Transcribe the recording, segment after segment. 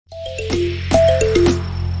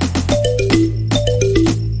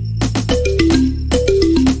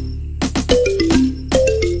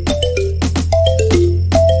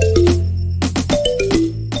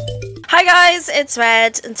it's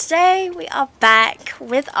Red, and today we are back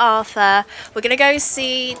with Arthur. We're gonna go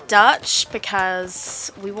see Dutch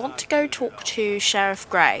because we want to go talk to Sheriff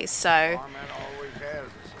Grey, so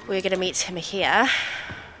we're gonna meet him here.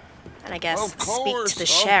 And I guess speak to the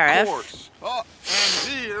sheriff. Of course. Oh, and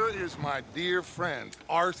here is my dear friend,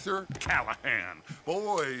 Arthur Callahan.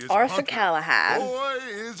 Boy is Arthur Callahan. Boy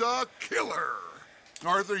is a killer.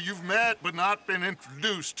 Arthur, you've met but not been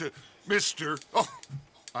introduced to Mr. Oh,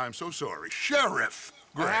 I'm so sorry, Sheriff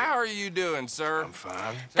Grey. How are you doing, sir? I'm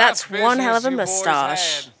fine. That's one hell of a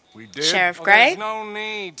mustache. We did. Sheriff Well, Grey? there's no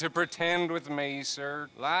need to pretend with me, sir.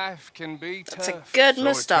 Life can be tough. That's a good So it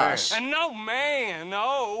mustache. And no man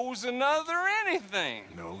owes another anything.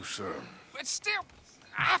 No, sir. But still,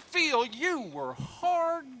 I feel you were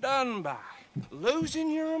hard done by. Losing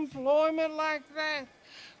your employment like that.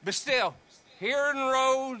 But still, here in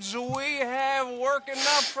Rhodes, we have work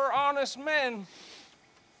enough for honest men.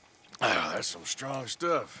 Oh, that's some strong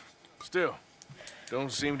stuff. Still,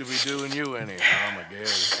 don't seem to be doing you any harm, I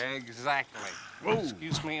guess. Exactly. Whoa.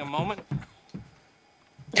 Excuse me a moment.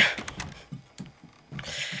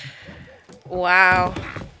 Wow.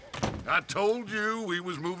 I told you we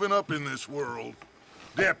was moving up in this world.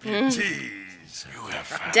 Deputies. You have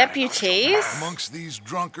found Deputies? Amongst these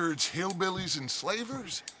drunkards, hillbillies, and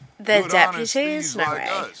slavers? They're Good, honest deputies? thieves No like way.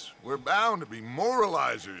 us. We're bound to be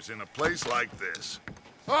moralizers in a place like this.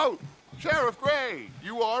 Oh, Sheriff Grey,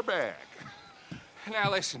 you are back.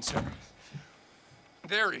 Now listen, sir.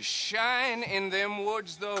 There is shine in them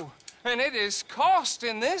woods, though, and it is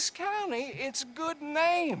costing this county its good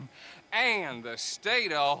name, and the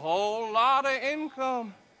state a whole lot of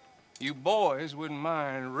income. You boys wouldn't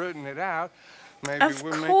mind rooting it out. Maybe Of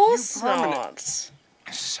we'll course make you permanent. not.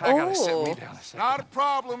 I gotta sit me Ooh. down a second. Not a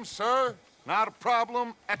problem, sir. Not a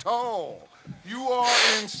problem at all. You are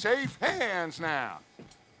in safe hands now.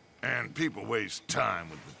 And people waste time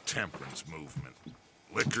with the temperance movement.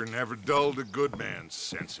 Liquor never dulled a good man's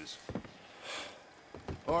senses.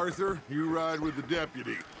 Arthur, you ride with the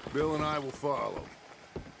deputy. Bill and I will follow.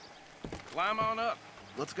 Climb on up.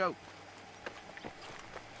 Let's go.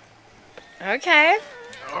 Okay.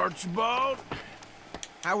 Archibald,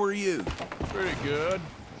 How are you? pretty good.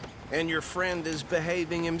 And your friend is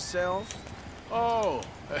behaving himself? Oh,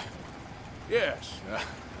 yes.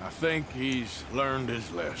 I think he's learned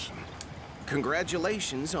his lesson.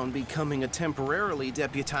 Congratulations on becoming a temporarily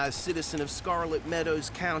deputized citizen of Scarlet Meadows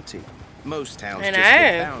County. Most towns I just know.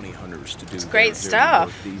 get bounty hunters to do It's their great dirty stuff.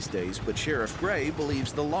 work these days, but Sheriff Grey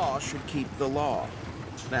believes the law should keep the law.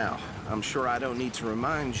 Now, I'm sure I don't need to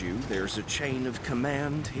remind you there's a chain of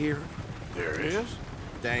command here. There is?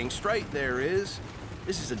 Dang straight there is.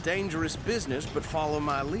 This is a dangerous business, but follow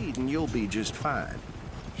my lead and you'll be just fine.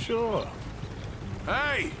 Sure.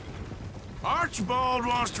 Hey! Archibald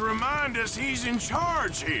wants to remind us he's in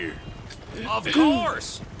charge here. Of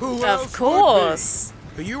course. Who Of course.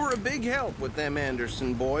 You were a big help with them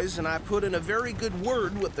Anderson boys, and I put in a very good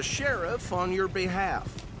word with the sheriff on your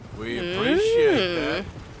behalf. We appreciate that.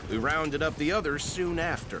 We rounded up the others soon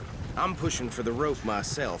after. I'm pushing for the rope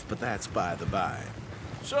myself, but that's by the by.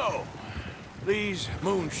 So, these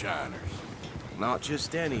moonshiners. Not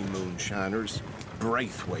just any moonshiners,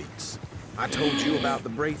 Braithwaites. I told you about the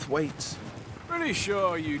Braithwaites. Pretty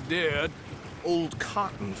sure you did. Old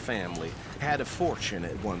Cotton family had a fortune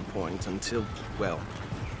at one point until, well,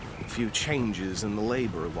 a few changes in the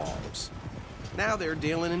labor laws. Now they're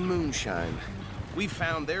dealing in moonshine. We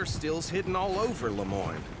found their stills hidden all over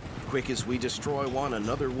Lemoyne. Quick as we destroy one,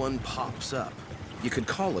 another one pops up. You could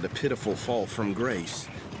call it a pitiful fall from grace,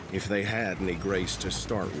 if they had any grace to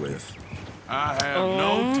start with. I have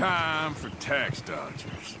no time for tax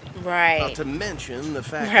dodgers. Not Right. to mention the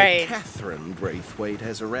fact Right. that Catherine Braithwaite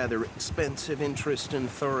has a rather expensive interest in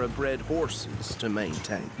thoroughbred horses to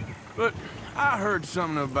maintain. But I heard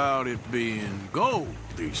something about it being gold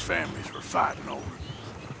these families were fighting over.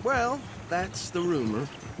 Well, that's the rumor.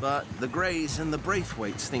 But the Greys and the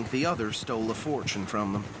Braithwaites think the others stole a fortune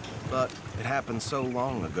from them. But it happened so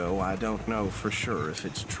long ago, I don't know for sure if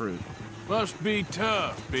it's true. Must be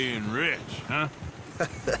tough being rich, huh?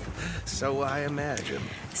 So I imagine.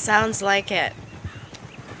 Sounds like it.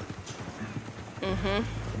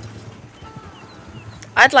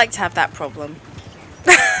 I'd like to have that problem.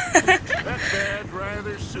 That badge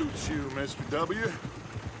rather suits you, Mr. W.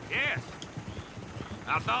 Yes,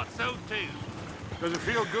 I thought so too. Does it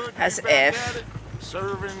feel good to As be back if. at it?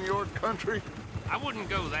 Serving your country? I wouldn't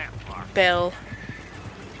go that far. Bill.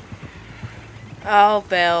 Oh,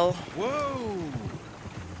 Bill. Whoa!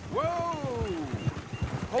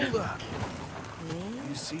 Whoa! Hold up.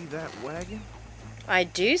 You see that wagon? I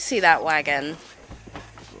do see that wagon.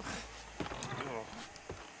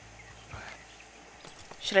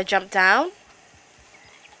 Should I jump down?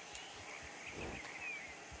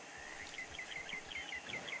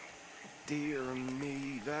 Dear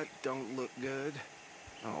me, that don't look good.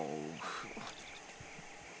 Oh.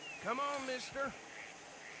 Come on, mister.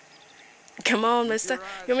 Come on, mister.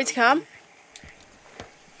 You want me to come?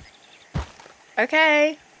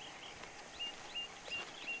 Okay.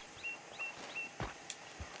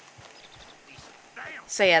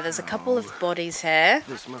 So yeah, there's a couple of bodies here.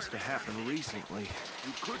 This must have happened recently.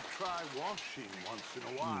 You could try washing once in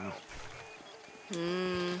a while.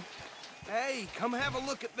 Hey, come have a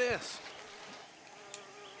look at this.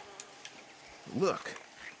 Look,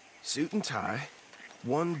 suit and tie,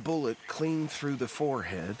 one bullet clean through the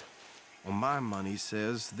forehead. Well, my money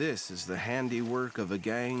says this is the handiwork of a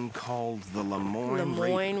gang called the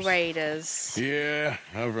Lemoyne Raiders. Yeah,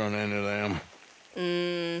 I've run into them.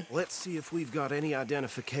 Let's see if we've got any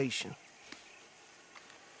identification.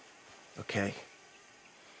 Okay.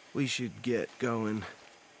 We should get going.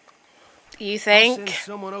 You I'll think? send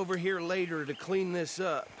someone over here later to clean this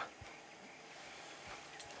up.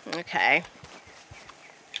 Okay.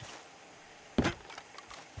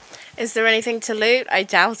 Is there anything to loot? I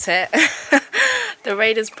doubt it. The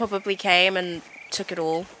raiders probably came and took it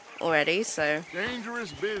all already, so...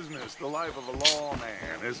 Dangerous business, the life of a lawman,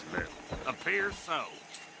 isn't it? Appears so.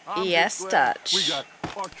 I'm Yes, just glad Dutch. We got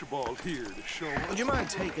Archibald here to show us. Would you mind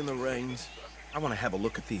taking the reins? I want to have a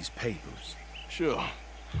look at these papers. Sure.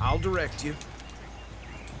 I'll direct you.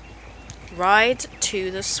 Ride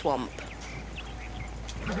to the swamp.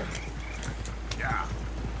 Yeah.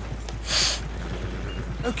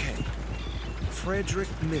 Okay. Frederick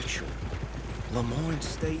Mitchell, Lemoyne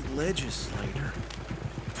State Legislator.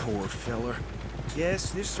 Poor feller. Yes,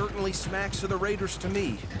 this certainly smacks of the Raiders to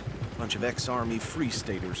me. Bunch of ex-Army Free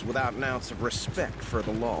Staters without an ounce of respect for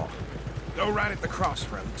the law. Go right at the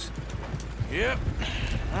crossroads. Yep.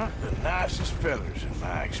 Not the nicest fellers in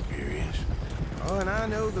my experience. Oh, and I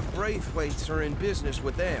know the Braithwaites are in business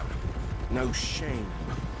with them. No shame.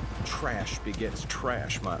 Trash begets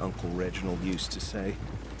trash, my Uncle Reginald used to say.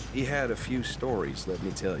 He had a few stories, let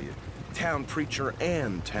me tell you. Town preacher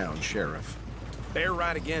and town sheriff. They're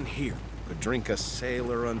right again here. Could drink a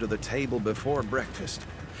sailor under the table before breakfast.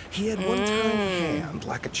 He had one tiny hand,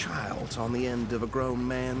 like a child's, on the end of a grown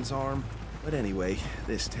man's arm. But anyway,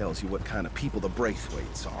 this tells you what kind of people the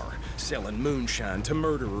Braithwaites are, selling moonshine to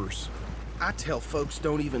murderers. I tell folks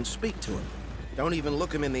don't even speak to him. Don't even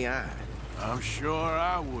look him in the eye. I'm sure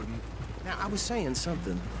I wouldn't. Now, I was saying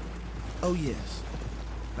something. Oh, yes.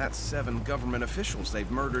 That's 7 government officials they've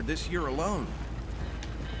murdered this year alone.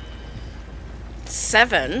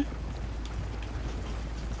 7?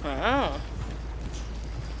 Oh.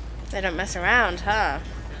 They don't mess around, huh?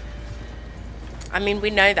 I mean, we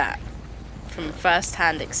know that from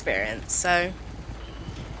first-hand experience, so...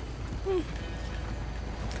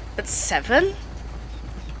 But 7?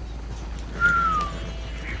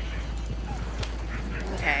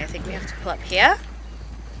 Okay, I think we have to pull up here.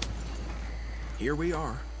 Here we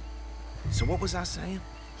are. So what was I saying?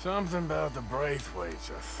 Something about the Braithwaites,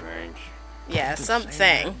 I think. Yeah, Just saying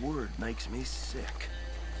something. that word makes me sick.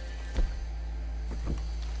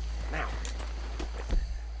 Now.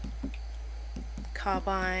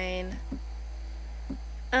 Carbine.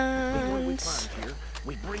 What we And find here,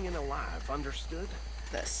 we bring in alive, understood?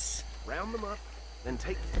 this. Round them up, then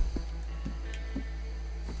take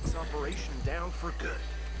this operation down for good.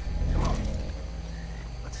 Come on.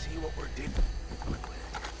 Let's see what we're doing.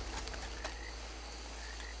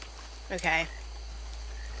 Okay.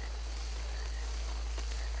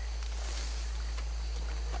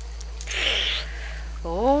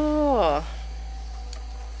 Oh.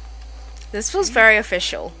 This feels very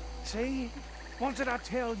official. See? What did I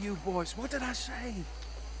tell you, boys? What did I say?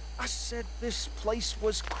 I said this place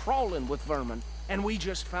was crawling with vermin, and we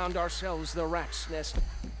just found ourselves the rat's nest.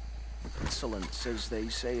 Excellence, as they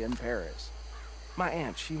say in Paris. My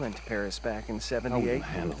aunt, she went to Paris back in '78. How will you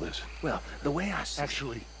handle this? Well, the way I see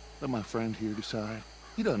Actually, let my friend here decide.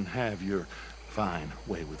 He doesn't have your fine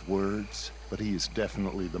way with words, but he is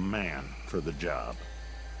definitely the man for the job.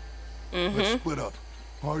 Let's split up.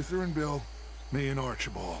 Arthur and Bill, me and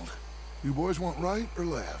Archibald. You boys want right or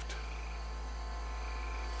left?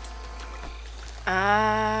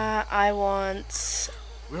 I want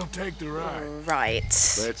We'll take the ride. right.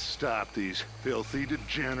 Let's stop these filthy,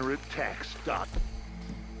 degenerate tax dodgers.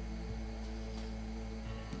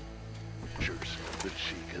 The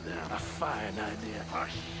cheek of them. A fine idea.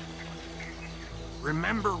 Hush.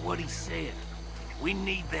 Remember what he said. We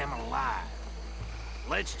need them alive.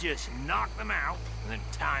 Let's just knock them out and then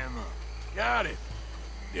tie them up. Got it,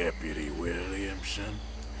 Deputy Williamson.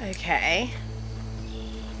 Okay.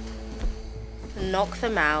 knock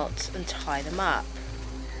them out, and tie them up.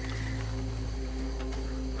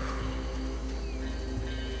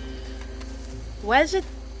 Where did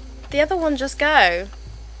the other one just go?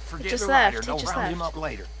 Forget just the rider. left. He Don't just round him left. up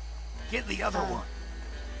later. Get the other one.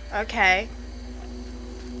 Okay.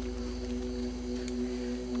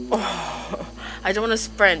 Oh, I don't want to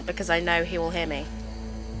sprint because I know he will hear me.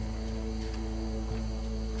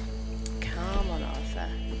 Come on, Arthur.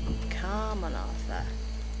 Come on, Arthur.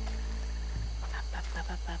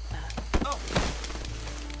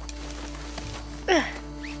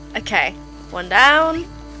 Okay, one down.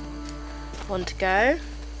 One to go.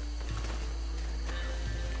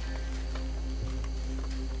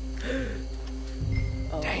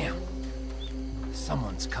 Oh. Damn.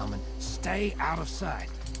 Someone's coming. Stay out of sight.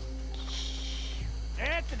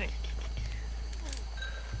 Anthony!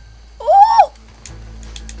 Oh!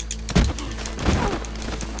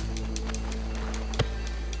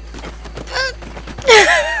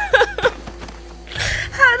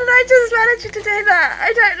 How did I just manage to do that?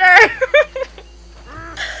 I don't know.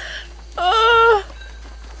 Oh.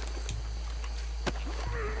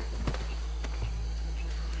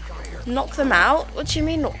 Knock them out? What do you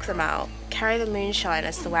mean knock them out? Carry the moonshine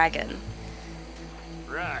as the wagon.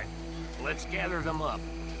 Right. Let's gather them up.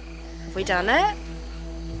 Have we done it?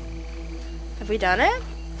 Have we done it?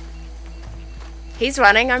 He's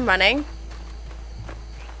running, I'm running.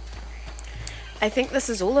 I think this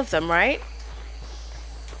is all of them, right?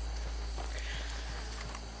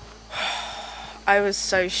 I was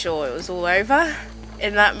so sure it was all over.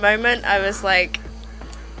 In that moment, I was like,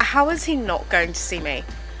 how is he not going to see me?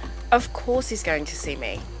 Of course he's going to see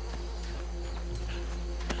me.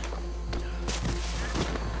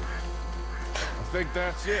 I think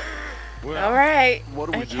that's it. Well, Alright.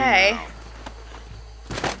 what do we Okay. do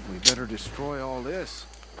now? We better destroy all this.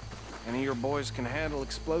 Any of your boys can handle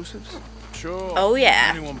explosives? Sure. Oh,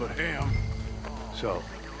 yeah. Anyone but him. So,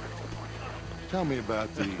 tell me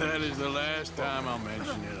about the... That is the last time I'll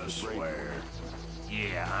mention it, I swear.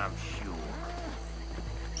 Yeah, I'm sure.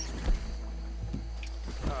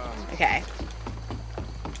 Okay.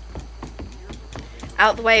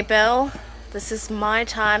 Out the way, Bill. This is my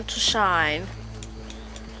time to shine.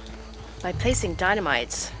 By placing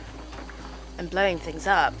dynamite and blowing things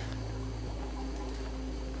up.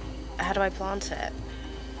 How do I plant it?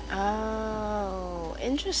 Oh,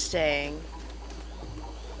 interesting.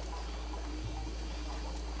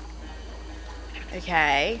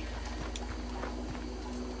 Okay.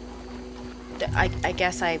 I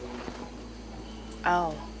guess I...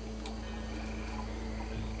 Oh.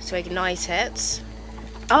 So ignite it.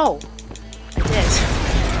 Oh! I did.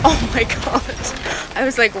 Oh my god. I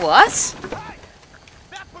was like, what?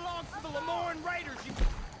 That belongs to the Lemoran Raiders, you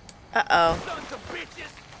Uh-oh. sons of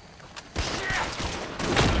bitches!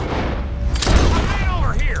 Get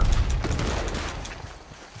over here!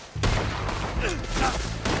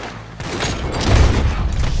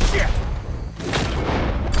 Shit!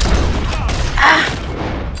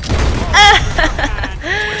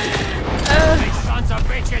 These sons of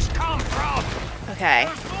bitches come from! Okay.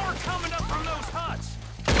 There's more coming up from those huts!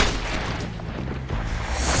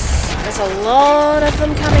 There's a lot of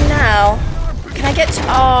them coming now. Can I get to...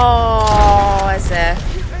 Oh, is there?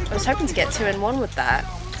 I was hoping to get 2 in 1 with that.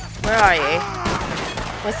 Where are you?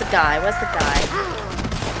 Where's the guy? Where's the guy?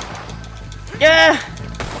 Yeah!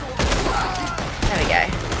 There we go.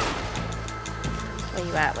 Where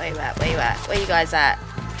you at? Where you at? Where you at? Where you guys at?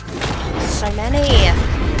 Oh, there's so many.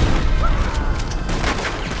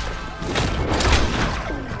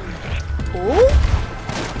 Ooh!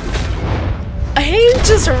 He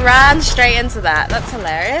just ran straight into that. That's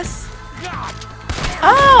hilarious.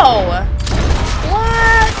 Oh!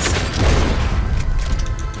 What?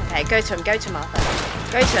 Okay, go to him, Arthur.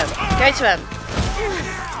 Go to him,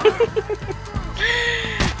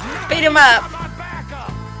 Beat him up.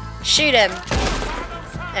 Shoot him.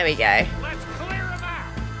 There we go.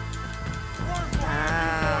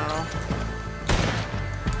 Wow.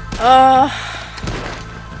 Oh.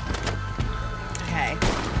 Okay.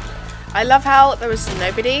 I love how there was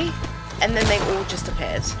nobody, and then they all just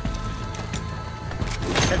appeared.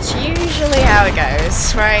 That's usually how it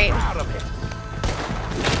goes, right?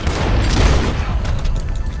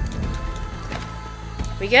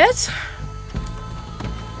 We good?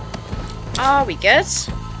 Are we good?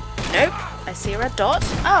 Nope. I see a red dot.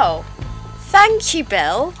 Oh. Thank you,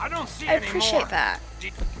 Bill. I don't see I any appreciate more. that.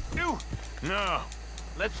 Did you? No,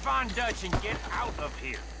 Let's find Dutch and get out of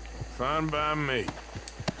here. fine by me.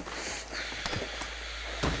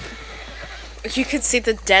 You could see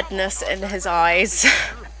the deadness in his eyes.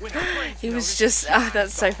 He was just... Oh,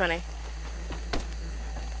 that's so funny.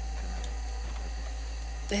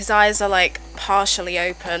 His eyes are like partially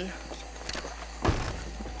open.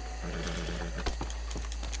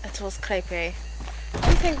 It was creepy. I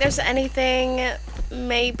don't think there's anything.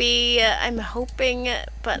 Maybe I'm hoping,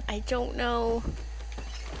 but I don't know.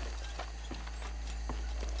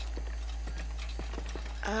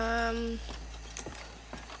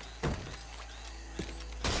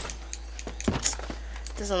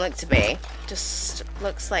 Doesn't look to be. Just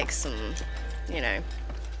looks like some, you know,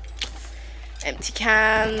 empty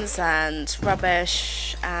cans and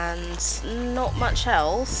rubbish and not much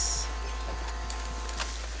else.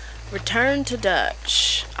 Return to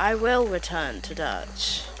Dutch. I will return to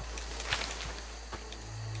Dutch.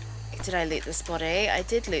 Did I loot this body? I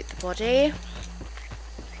did loot the body.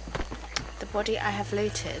 The body I have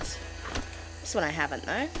looted. This one I haven't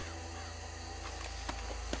though.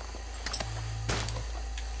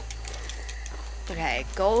 Okay,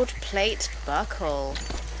 gold plate buckle.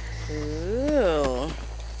 Ooh.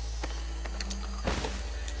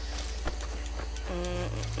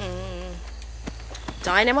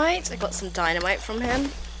 Dynamite? I got some dynamite from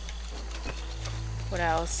him. What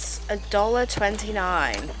else?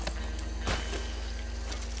 $1.29.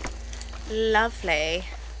 Lovely.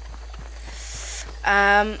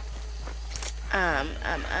 I'm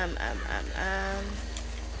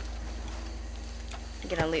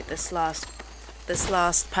gonna loot this last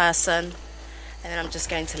person, and then I'm just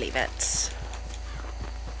going to leave it.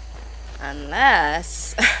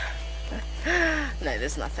 Unless no,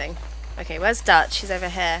 there's nothing. Okay, where's Dutch? He's over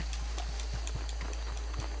here.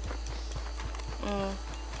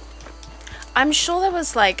 I'm sure there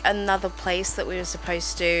was like another place that we were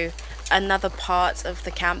supposed to, another part of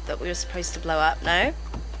the camp that we were supposed to blow up. No,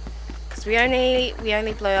 because we only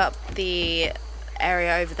blew up the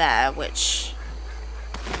area over there, which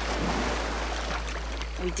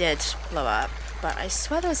we did blow up. But I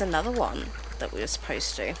swear there was another one that we were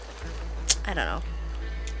supposed to. I don't know.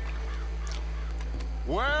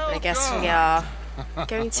 Well, I guess we are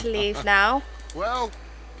going to leave now. Well,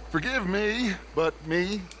 forgive me, but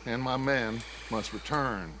me and my men must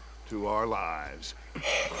return to our lives.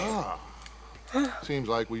 Seems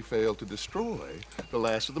like we failed to destroy the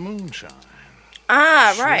last of the moonshine.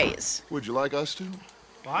 Ah, right. Would you like us to?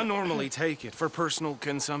 Well, I normally take it for personal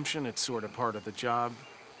consumption. It's sort of part of the job.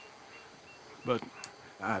 But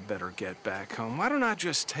I better get back home. Why don't I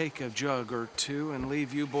just take a jug or two and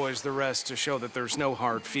leave you boys the rest to show that there's no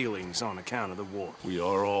hard feelings on account of the war? We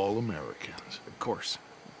are all Americans. Of course.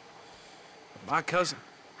 My cousin,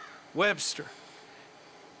 Webster,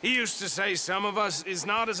 he used to say some of us is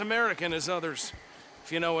not as American as others,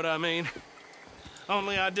 if you know what I mean.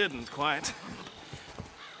 Only I didn't quite.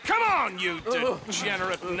 Come on, you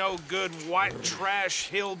degenerate, no-good, white trash,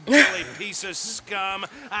 hillbilly piece of scum.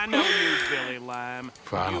 I know you, Billy Lime.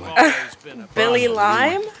 Finally. You've always been a Billy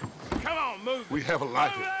Lime? Come on, move. We have a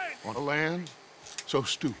life on a land so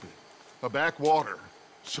stupid, a backwater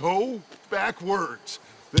so backwards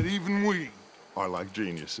that even we are like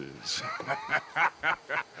geniuses.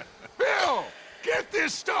 Bill, get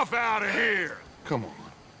this stuff out of here. Come on.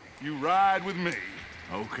 You ride with me.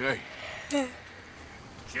 Okay.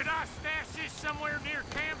 Should I stash this somewhere near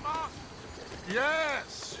camp, boss?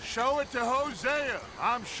 Yes, show it to Hosea.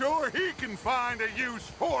 I'm sure he can find a use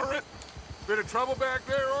for it. Bit of trouble back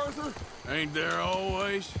there, Arthur? Ain't there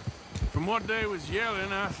always? From what they was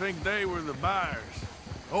yelling, I think they were the buyers.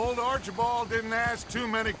 Old Archibald didn't ask too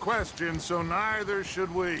many questions, so neither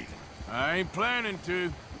should we. I ain't planning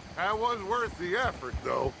to. That was worth the effort,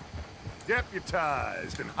 though.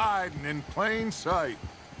 Deputized and hiding in plain sight.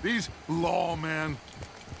 These lawmen,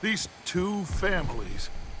 these two families.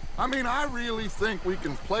 I mean, I really think we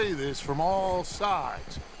can play this from all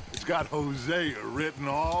sides. It's got Hosea written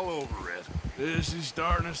all over it. This is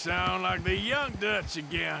starting to sound like the young Dutch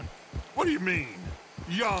again. What do you mean,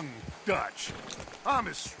 young Dutch? I'm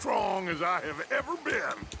as strong as I have ever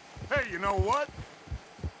been. Hey, you know what?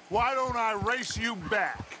 Why don't I race you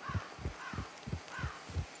back?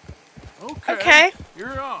 Okay.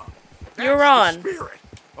 You're on. You're That's on. the spirit.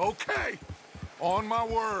 Okay. On my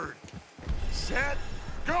word. Set,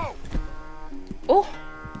 go. Oh.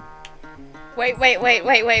 Wait.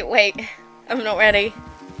 I'm not ready.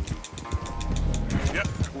 Yep.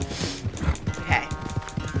 Okay.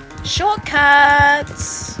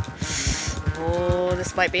 Shortcuts. Oh,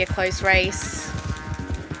 this might be a close race.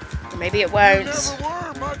 Or maybe it You won't. never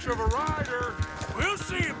were much of a rider. We'll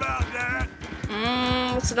see about that.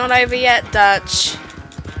 It's not over yet, Dutch.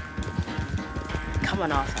 Come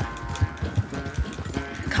on, Arthur.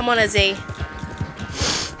 Come on, Izzy.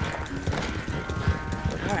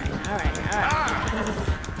 Alright.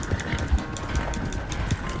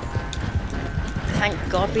 Thank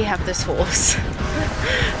God we have this horse.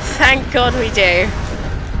 Thank God we do.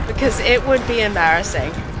 Because it would be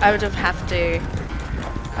embarrassing. I would have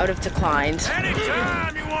declined.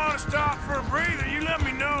 Anytime you want to stop for a breather, you let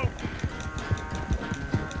me know.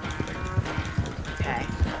 Okay.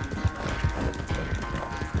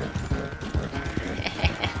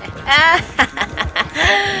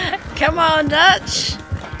 Come on, Dutch.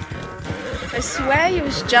 I swear he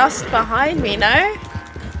was just behind me, no?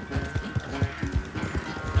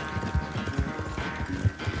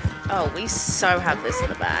 Oh, we so have this in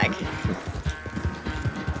the bag.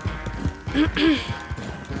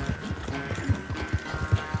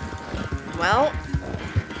 Well,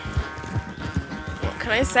 what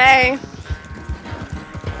can I say?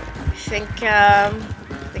 I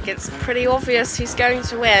think it's pretty obvious who's going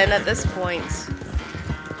to win at this point.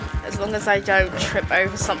 As long as I don't trip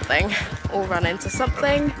over something or run into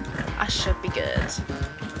something, I should be good.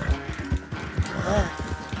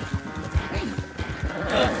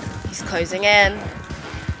 He's closing in.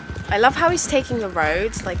 I love how he's taking the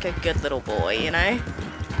roads like a good little boy, you know?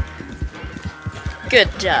 Good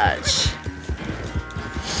Dutch.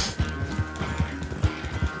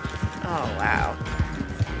 Oh, wow.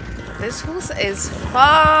 This horse is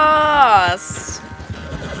fast.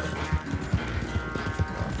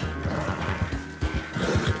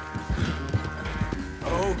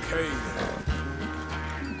 Okay, then.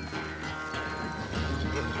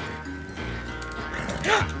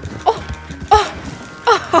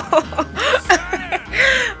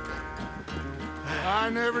 I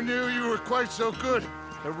never knew you were quite so good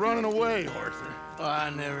at running away, Arthur. I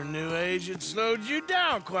never knew age had slowed you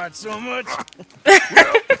down quite so much.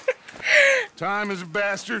 Time is a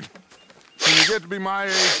bastard. When you get to be my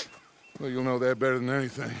age, well, you'll know that better than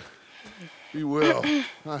anything. Be well.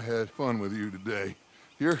 I had fun with you today.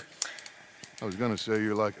 I was gonna say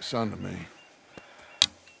you're like a son to me.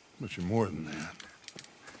 But you're more than that.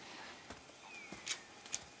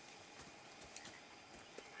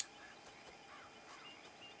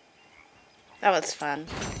 That was fun.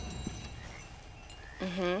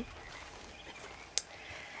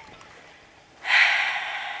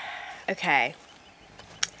 Okay.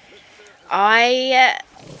 I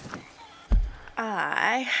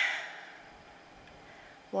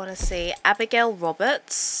want to see Abigail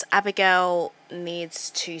Roberts. Abigail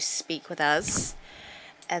needs to speak with us.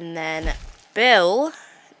 And then Bill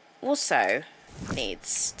also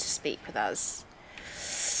needs to speak with us.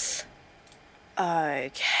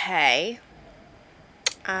 Okay.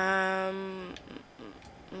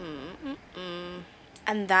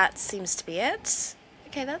 And that seems to be it.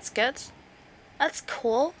 Okay, that's good. That's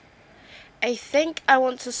cool. I think I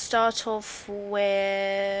want to start off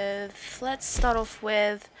with... Let's start off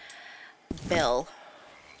with Bill.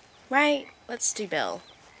 Right? Let's do Bill.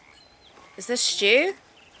 Is this stew?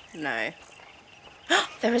 No.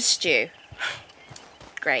 There is stew.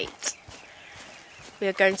 Great. We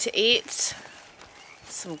are going to eat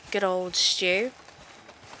some good old stew.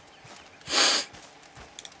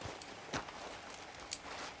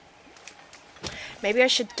 Maybe I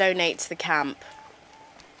should donate to the camp.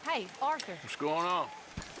 Hey, Arthur. What's going on?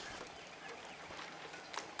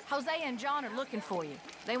 Hosea and John are looking for you.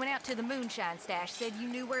 They went out to the moonshine stash, said you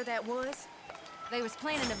knew where that was. They was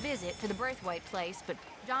planning a visit to the Braithwaite place, but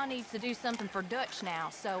John needs to do something for Dutch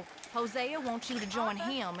now, so Hosea wants you to join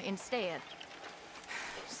him instead.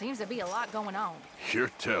 Seems to be a lot going on.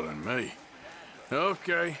 You're telling me.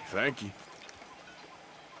 Okay, thank you.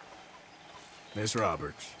 Miss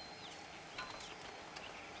Roberts.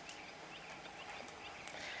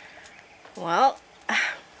 Well,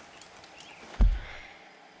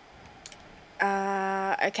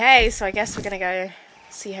 okay, so I guess we're gonna go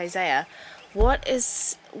see Hosea. What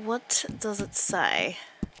does it say?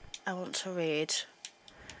 I want to read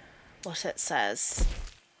what it says.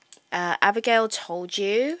 Abigail told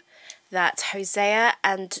you that Hosea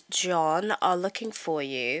and John are looking for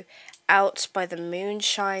you out by the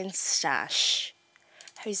moonshine stash.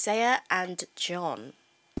 Hosea and John.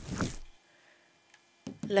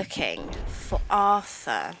 Looking for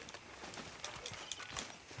Arthur.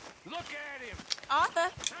 Look at him!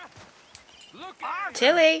 Arthur? Look at him!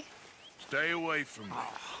 Tilly. Stay away from me.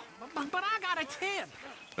 But I got a tip.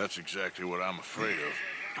 That's exactly what I'm afraid of.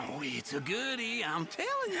 Oh, it's a goodie, I'm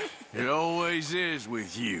telling you. It always is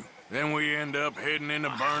with you. Then we end up heading in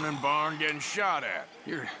a burning barn getting shot at.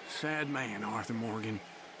 You're a sad man, Arthur Morgan.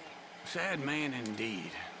 Sad man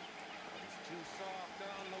indeed.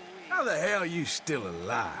 How the hell are you still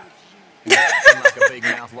alive? You seem like a big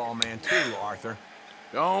mouth lawman too, Arthur.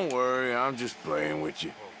 Don't worry, I'm just playing with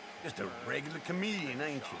you. Just a regular comedian,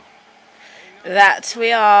 ain't you? That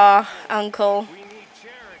we are, Uncle.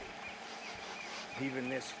 even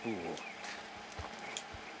this fool.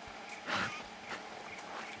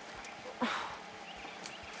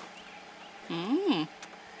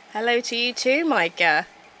 Hello to you too, Micah.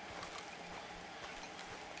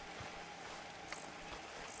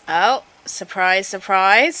 Oh, surprise,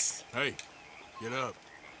 surprise. Hey, get up.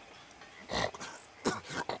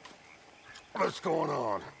 What's going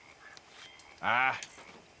on?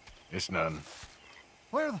 It's nothing.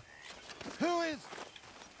 Who is?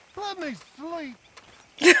 Let me sleep.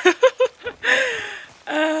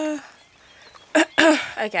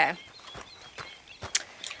 Okay.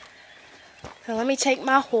 So let me take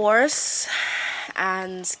my horse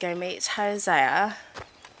and go meet Hosea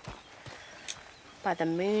by the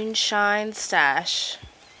moonshine stash.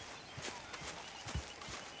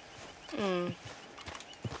 I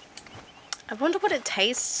wonder what it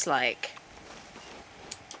tastes like.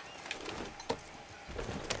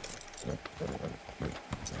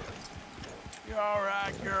 You all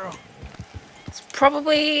right, girl? It's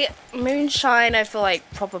probably moonshine. I feel like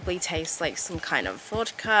probably tastes like some kind of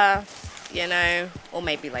vodka, you know, or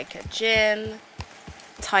maybe like a gin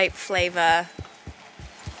type flavor.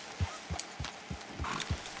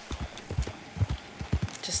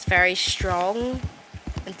 Just very strong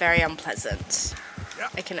and very unpleasant.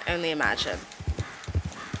 I can only imagine.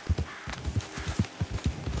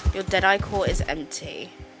 Your Deadeye Court is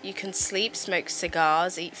empty. You can sleep, smoke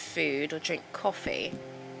cigars, eat food, or drink coffee.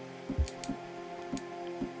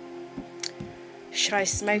 Should I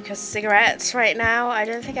smoke a cigarette right now? I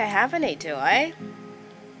don't think I have any, do I?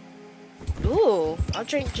 Ooh, I'll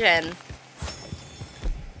drink gin.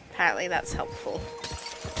 Apparently that's helpful.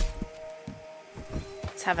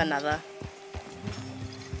 Let's have another.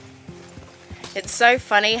 It's so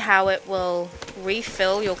funny how it will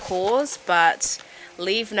refill your cores, but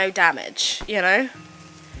leave no damage, you know?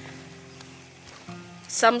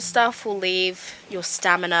 Some stuff will leave your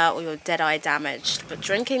stamina or your Deadeye damaged, but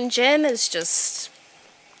drinking gin is it's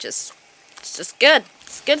just good.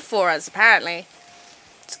 It's good for us, apparently.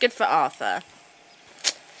 It's good for Arthur.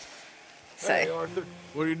 So, Hey, Arthur.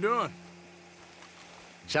 What are you doing?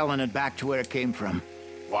 Selling it back to where it came from.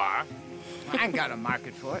 Why? I ain't got a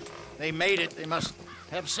market for it. They made it. They must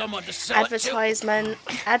have someone to sell it to.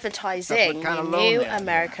 advertising kind of new loan there.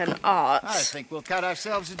 American art. I think we'll cut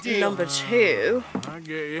ourselves a deal. Number 2. I get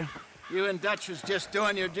you. You and Dutch was just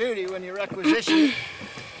doing your duty when you requisitioned.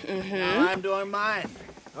 Now I'm doing mine.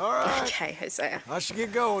 All right. Okay, Hosea. I should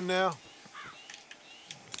get going now.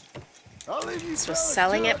 I'll leave you. So we're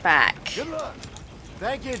selling it back. Good luck.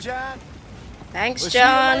 Thank you, John. Thanks, We'll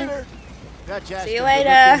John. See you later. Dutch asked See you us to look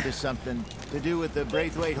later. into something to do with the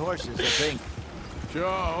Braithwaite horses, I think.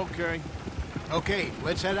 Sure, okay. Okay,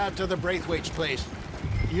 let's head out to the Braithwaite's place.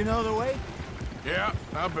 You know the way? Yeah,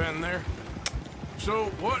 I've been there. So,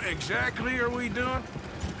 what exactly are we doing?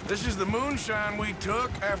 This is the moonshine we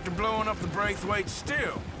took after blowing up the Braithwaite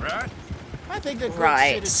still, right? I think that good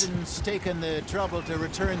Right. citizens taking the trouble to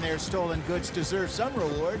return their stolen goods deserve some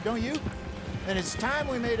reward, don't you? And it's time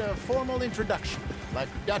we made a formal introduction, like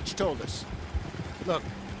Dutch told us. Look,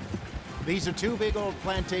 these are 2 big old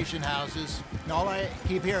plantation houses, and all I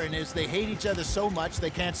keep hearing is they hate each other so much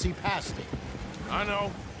they can't see past it. I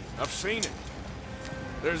know. I've seen it.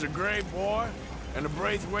 There's a gray boy and a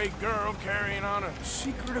Braithwaite girl carrying on a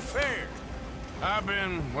secret affair. I've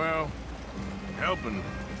been, well, helping.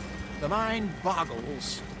 The mind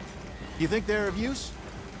boggles. You think they're of use?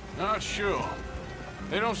 Not sure.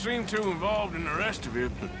 They don't seem too involved in the rest of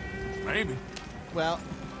it, but maybe. Well,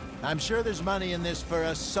 I'm sure there's money in this for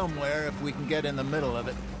us somewhere if we can get in the middle of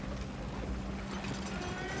it.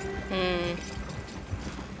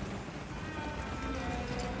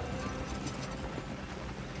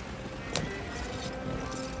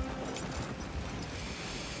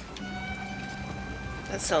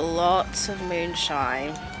 That's a lot of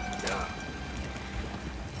moonshine.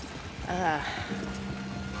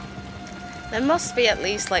 There must be at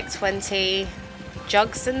least like 20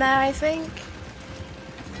 jugs in there, I think.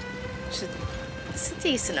 It's a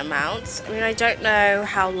decent amount. I mean, I don't know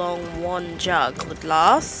how long one jug would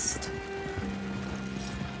last.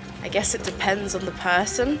 I guess it depends on the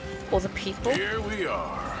person or the people. Here we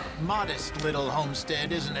are. Modest little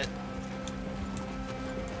homestead, isn't it?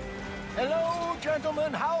 Hello,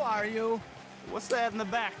 gentlemen. How are you? What's that in the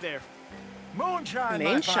back there? Moonshine,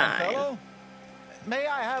 my fine fellow. May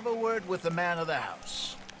I have a word with the man of the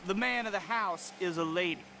house? The man of the house is a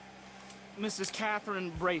lady. Mrs.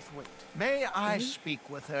 Catherine Braithwaite. May I speak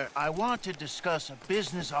with her? I want to discuss a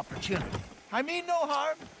business opportunity. I mean no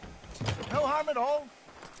harm. No harm at all.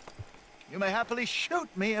 You may happily shoot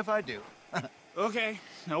me if I do. Okay.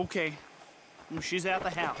 She's at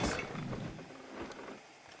the house.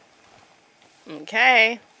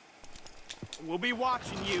 Okay. We'll be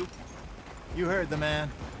watching you. You heard the man.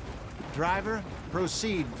 Driver,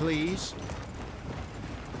 proceed, please.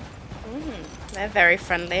 They're very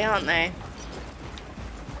friendly, aren't they?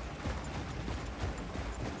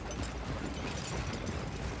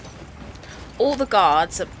 All the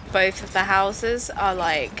guards at both of the houses are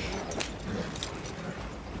like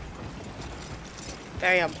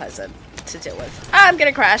very unpleasant to deal with. Ah, I'm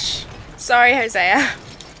gonna crash. Sorry, Hosea.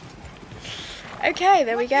 Okay,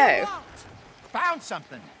 there we go. Found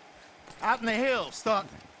something. Out in the hills. Thought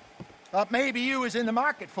maybe you was in the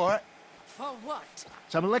market for it. For what?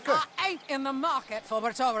 Some liquor. I ain't in the market for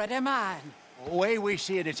what's already mine. The way we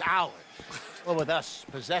see it, it's ours. Well, with us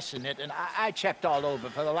possessing it, and I checked all over.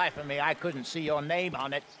 For the life of me, I couldn't see your name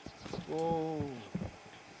on it. Oh.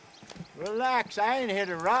 Relax, I ain't here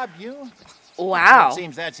to rob you. Wow. It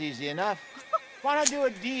seems that's easy enough. Why not do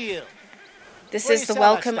a deal? This What do is you the sell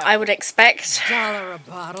welcome that I stuff would for? expect. $1 a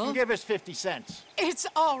bottle. Give us 50 cents. It's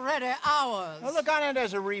already ours. Well, look on it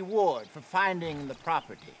as a reward for finding the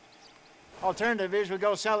property. Alternative is we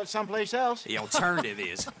go sell it someplace else. The alternative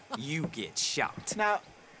is you get shot. Now,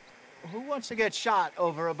 who wants to get shot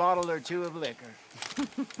over a bottle or two of liquor?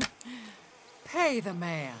 Pay the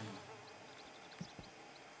man.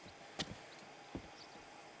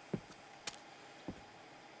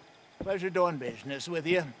 Pleasure doing business with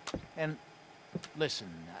you. And listen,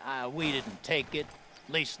 we didn't take it.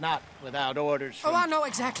 At least not without orders from... Oh, I know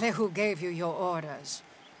exactly who gave you your orders.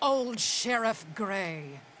 Old Sheriff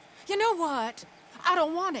Gray. You know what? I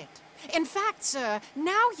don't want it. In fact, sir,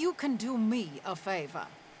 now you can do me a favor.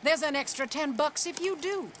 There's an extra $10 if you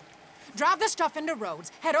do. Drive the stuff into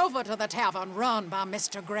Rhodes, head over to the tavern run by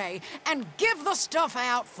Mr. Gray, and give the stuff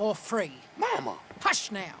out for free. Mama!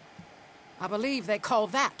 Hush now. I believe they call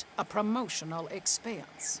that a promotional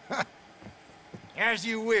expense. As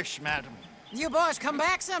you wish, madam. You boys come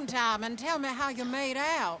back sometime and tell me how you made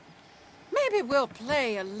out. Maybe we'll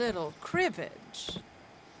play a little cribbage.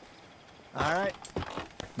 All right.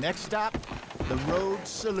 Next stop, the Rhodes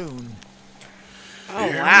Saloon. Oh,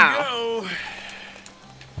 Here wow. we go.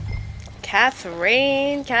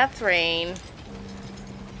 Catherine.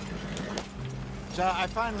 So I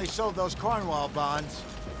finally sold those Cornwall bonds.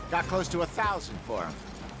 Got close to 1,000 for them.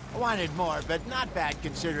 I wanted more, but not bad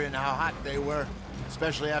considering how hot they were.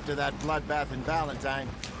 Especially after that bloodbath in Valentine.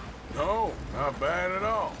 No, not bad at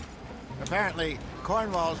all. Apparently,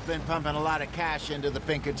 Cornwall's been pumping a lot of cash into the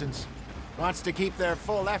Pinkertons. Wants to keep their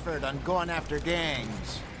full effort on going after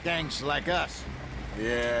gangs. Gangs like us.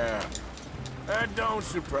 Yeah, that don't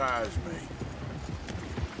surprise me.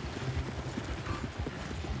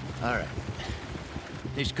 All right.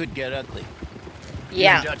 This could get ugly.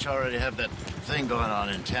 Yeah. You and Dutch already have that thing going on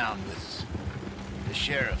in town with the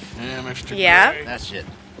sheriff. Yeah, Mr. Yeah. Gray. That's it.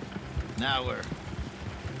 Now we're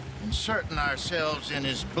inserting ourselves in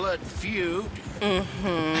his blood feud.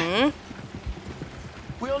 Mm-hmm.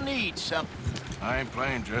 We'll need something. I ain't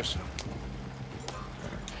playing dress-up.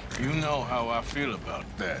 You know how I feel about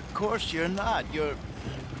that. Of course you're not. You're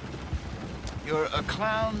a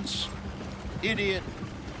clown's idiot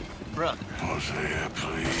brother. Hosea,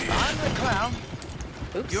 please. I'm the clown.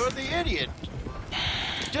 Oops. You're the idiot.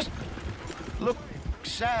 Just look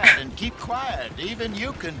sad and keep quiet. Even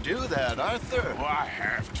you can do that, Arthur. Oh, I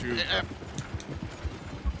have to.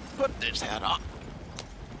 Put this hat on.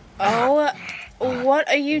 Oh, what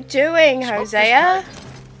are you doing, Smoke this Hosea?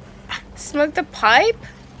 Smoke the pipe?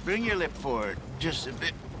 Bring your lip forward. Just a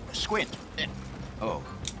bit. Squint. Oh,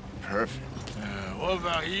 perfect. What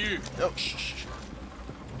about you? Oh, shh.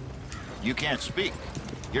 You can't speak.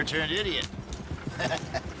 You're turned idiot.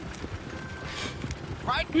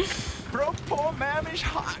 Right? Bro, poor mammy's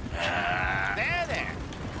hot. There.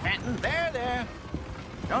 Fenton, there.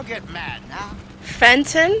 Don't get mad now.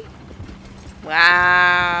 Fenton?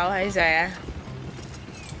 Wow, Hosea.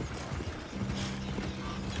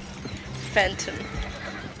 Fenton.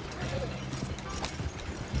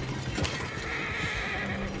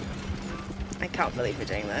 I can't believe we're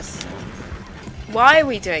doing this. Why are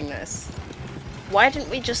we doing this? Why didn't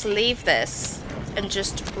we just leave this and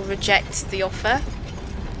just reject the offer?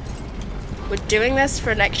 We're doing this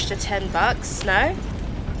for an extra $10, no?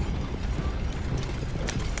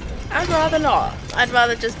 I'd rather not. I'd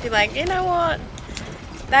rather just be like, you know what?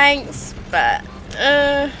 Thanks, but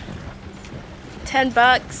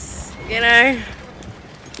 $10, you know?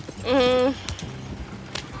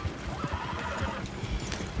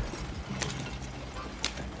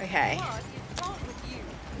 Okay.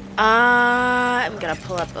 I'm gonna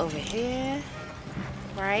pull up over here.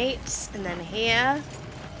 Right, and then here.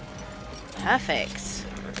 Perfect.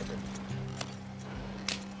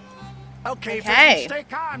 Okay, Okay. friends, stay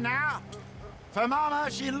calm now. For Mama,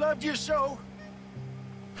 she loved you so.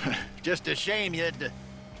 Just a shame you had to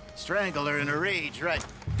strangle her in a rage, right?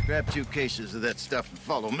 Grab 2 cases of that stuff and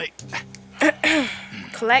follow me.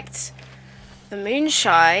 Collect the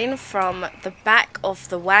moonshine from the back of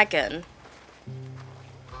the wagon.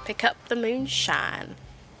 Pick up the moonshine.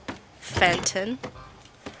 Fenton.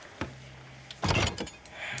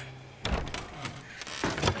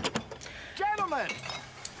 Gentlemen!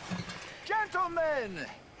 Gentlemen!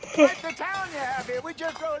 Quite the town you have here. We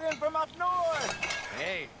just rode in from up north.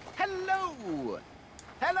 Hey. Hello!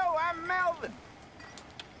 Hello, I'm Melvin.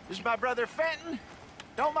 This is my brother Fenton.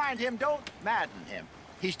 Don't mind him, don't madden him.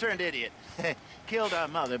 He's turned idiot. Killed our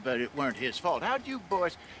mother, but it weren't his fault. How'd you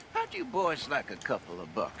boys like a couple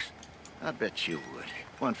of bucks? I bet you would.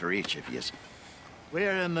 One for each of yous.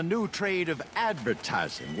 We're in the new trade of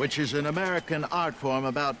advertising, which is an American art form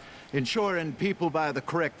about ensuring people buy the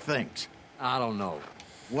correct things. I don't know.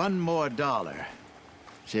 $1 more.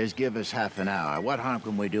 Says give us half an hour. What harm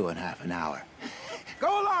can we do in half an hour?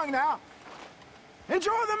 Go along now.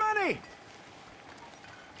 Enjoy the money.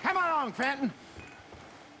 Come along, Fenton.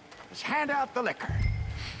 Let's hand out the liquor.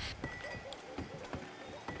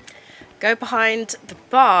 Go behind the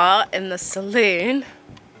bar in the saloon.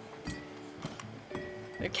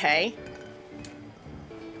 Okay.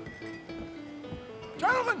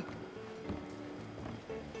 Gentlemen!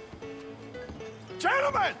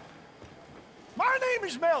 Gentlemen! My name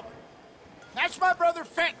is Melvin. That's my brother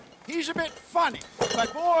Fenton. He's a bit funny,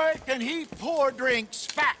 but boy, can he pour drinks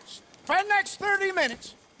fast. For the next 30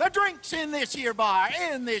 minutes, the drinks in this here bar,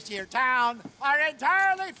 in this here town, are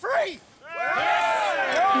entirely free.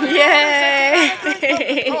 Yay!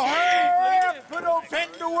 So hurry up, put old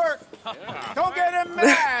Fenton to work. Don't get him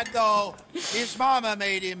mad, though. His mama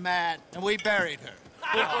made him mad, and we buried her.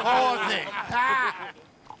 Poor thing.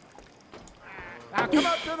 Now come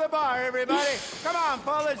up to the bar, everybody. Come on,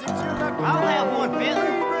 fellas, it's your luck. I'll have one,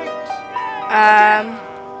 Fenton.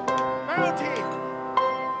 Valentine.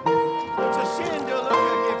 It's a sin to look a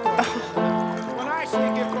gift horse. When I see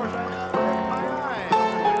a gift horse, I close my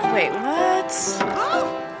eyes. Wait, what?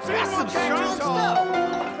 That's some strong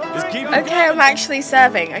stuff. Just keep it Okay, I'm actually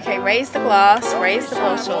serving. Okay, raise the glass, raise the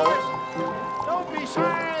bottle. Don't be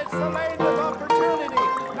shy, it's the land of opportunity.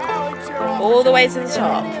 Now it's your All the way to the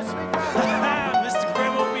top. Mr. Gray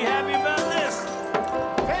won't be happy about this.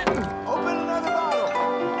 Fenton, open another bottle.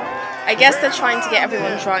 I guess they're trying to get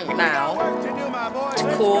everyone drunk now to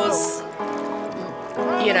cause,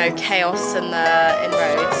 you know, chaos in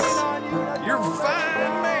roads. You're a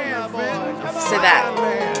fine man, Fenton. So that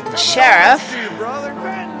the sheriff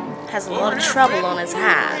has a lot of trouble on his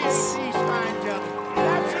hands.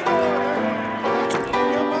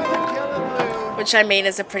 Which I mean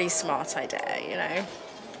is a pretty smart idea, you know.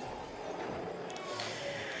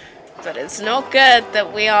 But it's not good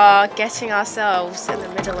that we are getting ourselves in the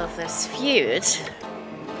middle of this feud.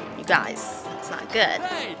 You guys, it's not good.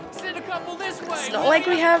 Hey, send a couple this way. It's not like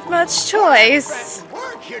we have much choice.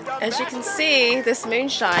 As you can see, this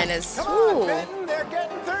moonshine is, ooh, They're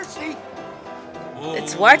getting thirsty.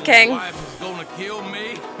 it's working. Wife is gonna kill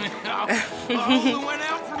me. I only went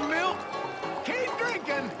out for milk. Keep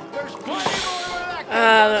drinking. There's plenty more of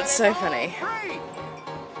that. That's so funny.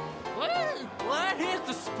 Well, that hit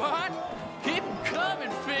the spot. Keep 'em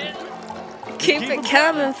coming, Fenton. Keep it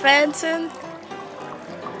coming, Fenton.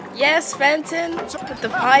 Yes, Fenton. Put the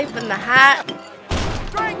pipe in the hat.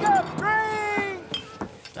 Drink up, drink.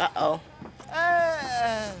 Uh-oh.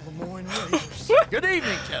 Good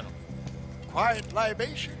evening, gentlemen. Quiet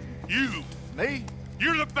libation. You! Me?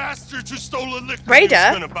 You're the bastards who stole the liquor Raider? you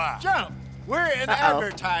was gonna buy. Jump. We're in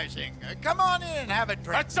advertising. Come on in and have a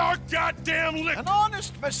drink. That's our goddamn liquor! An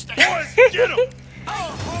honest mistake. Boys, get him!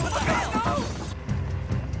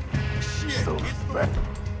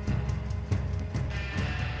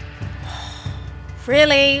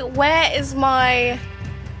 Really? Where is my...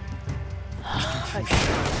 Okay.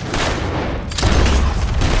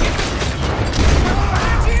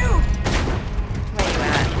 Where you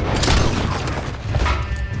at?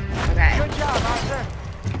 Okay. Good job, Arthur.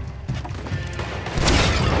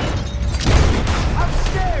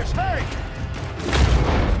 Upstairs, hurry.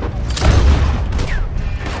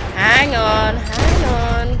 Hang on, hang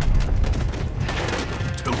on.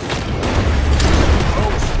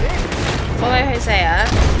 Follow Hosea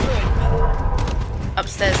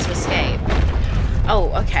upstairs to escape.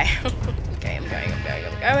 Oh, okay. Okay, I'm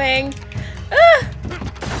going. Ah!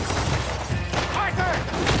 Arthur!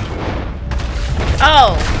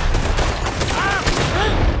 Oh!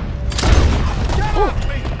 Ooh!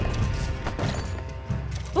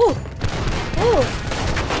 Ooh! Ooh!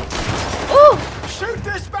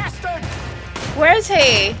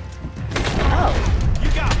 he? Oh. You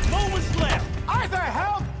got moments left. Arthur,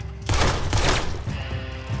 help!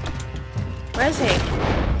 Where is he?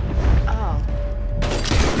 Oh.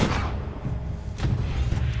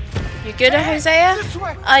 You good, Hosea?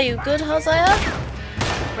 Are you good, Hosea?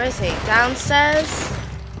 Where is he? Downstairs?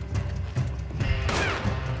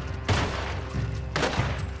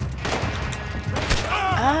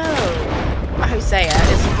 Oh. Hosea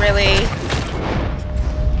is really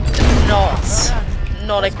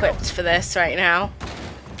not equipped for this right now.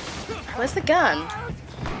 Where's the gun?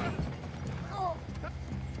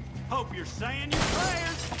 Hope you're saying your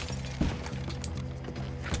prayers.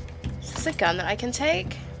 Is this a gun that I can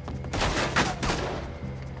take?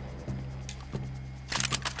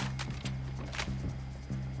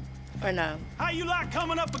 Or no? How you like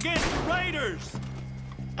coming up against the Raiders?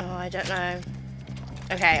 Oh, I don't know.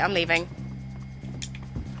 Okay, I'm leaving.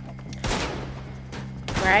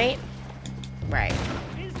 Right? Right.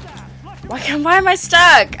 Why am I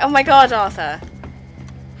stuck? Oh my god, Arthur.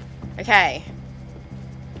 Okay.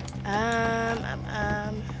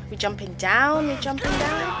 We jumping down? We jumping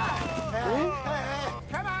down? Ooh.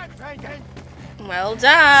 Come on, Franklin. Well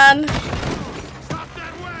done. Stop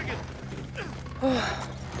that wagon.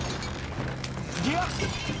 Yep.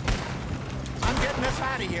 I'm getting us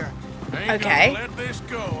out of here. Ain't Okay. gonna let this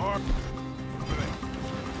go, Arthur.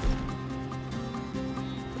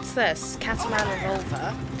 What's this? Catamaran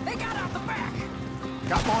revolver. They got out the back.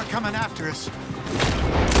 Got more coming after us.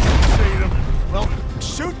 See them. Well,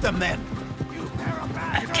 shoot them then.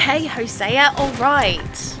 Okay, Hosea,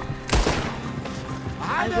 alright.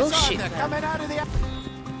 I will us, shoot Arthur, them. coming out of the...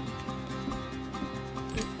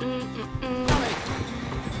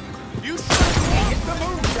 You shot me. Hit the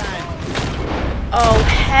moonshine. Oh,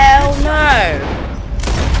 hell no.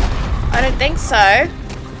 I don't think so.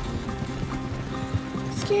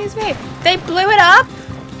 Excuse me. They blew it up?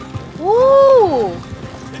 Woo!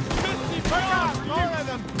 More of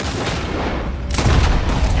them.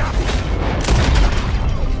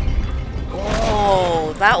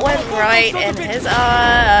 Oh, that went right in his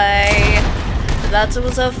eye. That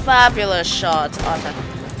was a fabulous shot, Arthur.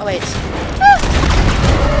 Oh, wait. Ah.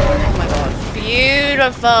 Oh my god.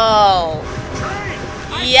 Beautiful.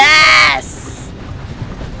 Yes!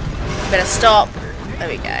 Better stop. There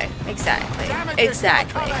we go. Exactly.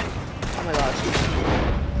 Exactly. Oh my god.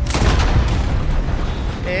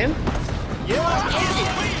 Boom. You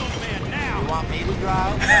want me to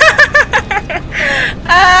drive?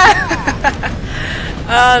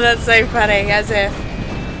 Oh, that's so funny. As if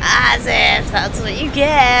that's what you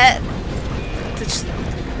get. Just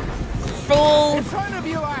full In front of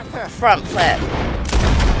you, Arthur. front flip.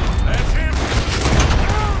 That's him.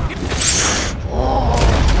 Oh.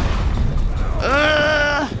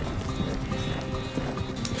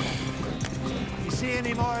 You see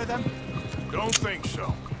any more of them? Don't think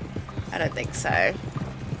so. I don't think so.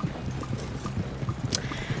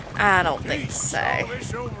 I don't think so. All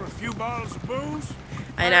this over a few bottles of booze?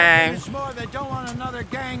 I know. It's more they don't want another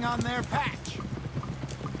gang on their patch.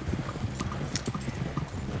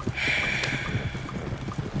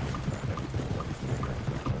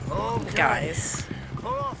 Okay. Guys.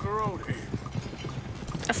 Pull off the road here.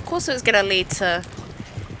 Of course it was going to lead to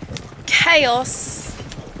chaos.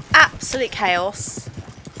 Absolute chaos.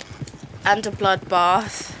 And a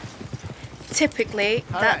bloodbath. Typically,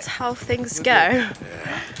 that's how things go. Yeah.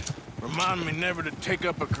 Remind me never to take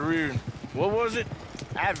up a career in, what was it?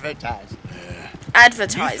 Advertising. Yeah.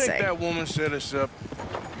 Advertising. You think that woman set us up?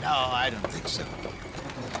 No, I don't think so.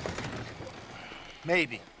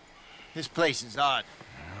 Maybe. This place is odd.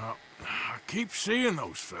 Yeah, I keep seeing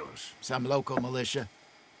those fellas. Some local militia.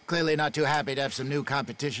 Clearly not too happy to have some new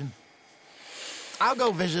competition. I'll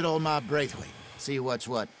go visit old Ma Braithwaite. See what's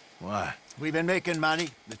what. Why? We've been making money.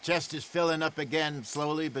 The chest is filling up again,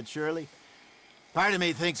 slowly but surely. Part of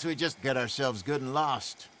me thinks we just get ourselves good and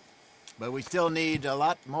lost. But we still need a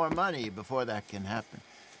lot more money before that can happen.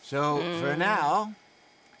 So, for now,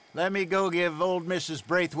 let me go give old Mrs.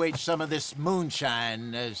 Braithwaite some of this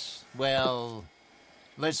moonshine as, well,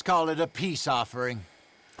 let's call it a peace offering.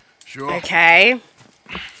 Sure. Okay.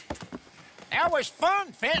 That was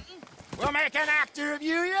fun, Fenton. We'll make an actor of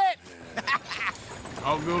you yet.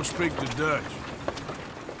 I'll go speak to Dutch.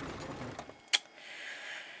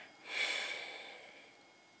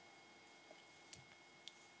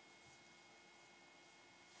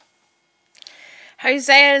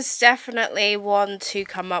 Hosea's definitely one to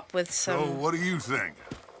come up with some... So, what do you think?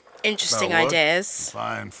 interesting About what? ideas.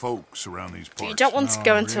 Fine folks around these parts. You don't want to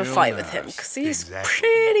go into a fight with him, because he's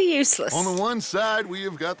pretty useless. On the one side, we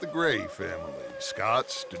have got the Gray family.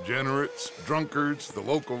 Scots, degenerates, drunkards, the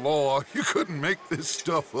local law. You couldn't make this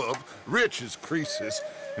stuff up. Rich as Croesus.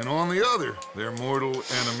 And on the other, their mortal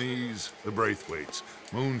enemies, the Braithwaites.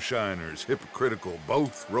 Moonshiners, hypocritical,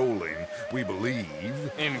 both rolling, we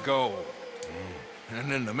believe, in gold.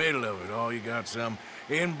 And in the middle of it all, you got some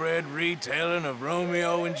inbred retelling of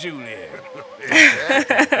Romeo and Juliet.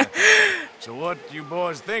 So what you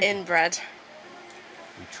boys think? Inbred.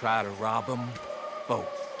 We try to rob them both.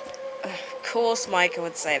 Of course Micah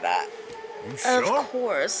would say that. You sure? Of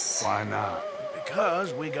course. Why not?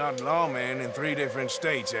 Because we got lawmen in 3 different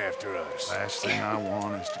states after us. Last thing I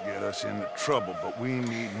want is to get us into trouble, but we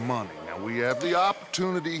need money. Now, we have the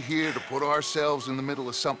opportunity here to put ourselves in the middle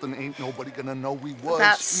of something ain't nobody gonna know we was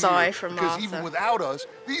That's here. sigh from Because Martha. even without us,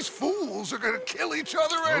 these fools are gonna kill each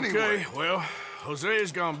other anyway. Okay, well,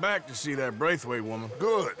 Hosea's gone back to see that Braithwaite woman.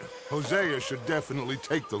 Good. Hosea should definitely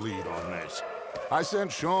take the lead on this. I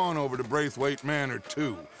sent Sean over to Braithwaite Manor,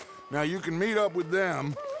 too. Now, you can meet up with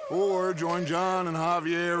them, or join John and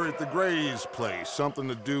Javier at the Gray's place. Something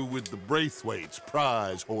to do with the Braithwaite's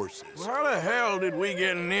prize horses. Well, how the hell did we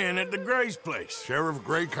get in at the Gray's place? Sheriff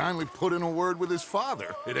Gray kindly put in a word with his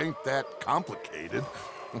father. It ain't that complicated.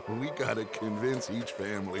 We gotta convince each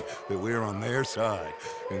family that we're on their side,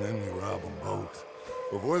 and then we rob them both.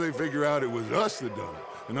 Before they figure out it was us that done it,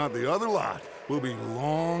 and not the other lot, we'll be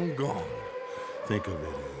long gone. Think of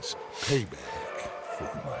it as payback for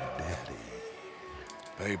my daddy.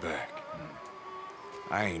 Payback.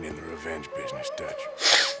 I ain't in the revenge business, Dutch.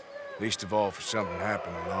 Least of all for something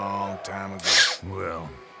happened a long time ago. Well,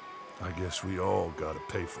 I guess we all gotta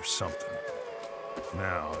pay for something.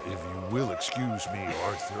 Now, if you will excuse me,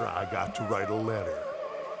 Arthur, I got to write a letter.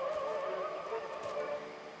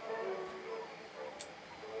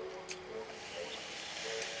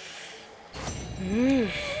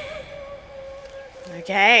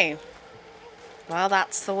 Okay. Well,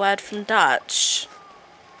 that's the word from Dutch.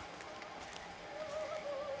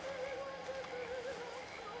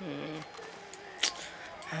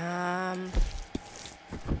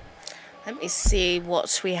 Let me see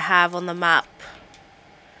what we have on the map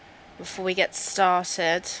before we get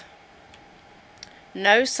started.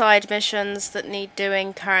 No side missions that need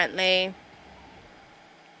doing currently,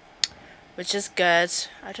 which is good.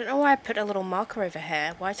 I don't know why I put a little marker over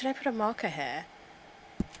here. Why did I put a marker here?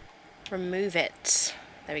 Remove it.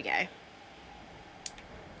 There we go.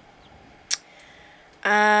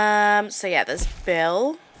 So yeah, there's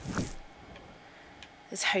Bill.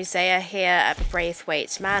 There's Hosea here at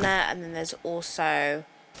Braithwaite Manor, and then there's also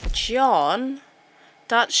John.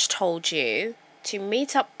 Dutch told you to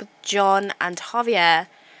meet up with John and Javier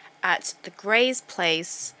at the Gray's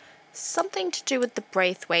place. Something to do with the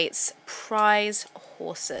Braithwaite's prize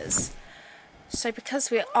horses. So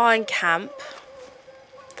because we are in camp,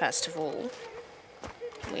 first of all,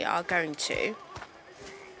 we are going to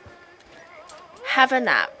have a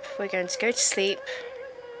nap. We're going to go to sleep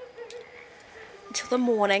until the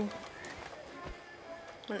morning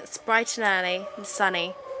when it's bright and early and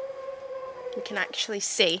sunny. We can actually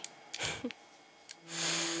see.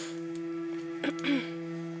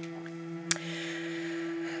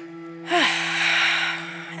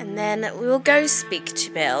 And then we will go speak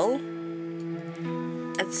to Bill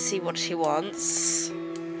and see what he wants.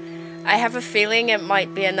 I have a feeling it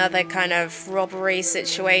might be another kind of robbery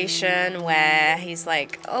situation where he's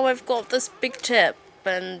like, oh, I've got this big tip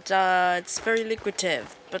and it's very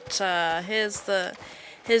lucrative, but here's the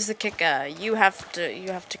kicker. You have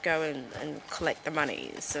to go and collect the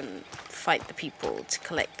monies and fight the people to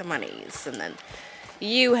collect the monies, and then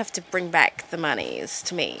you have to bring back the monies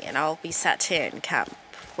to me, and I'll be sat here in camp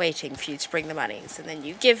waiting for you to bring the monies, and then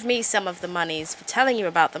you give me some of the monies for telling you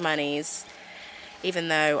about the monies, even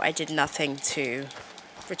though I did nothing to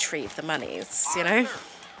retrieve the monies, you know?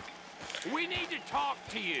 We need to talk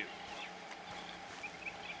to you.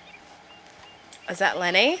 Is that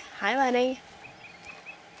Lenny? Hi, Lenny.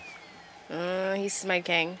 He's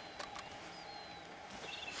smoking.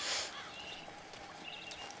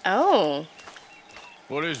 Oh.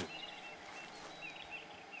 What is it?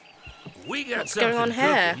 We got What's going something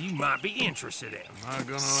on here? cooking you might be interested in. Am I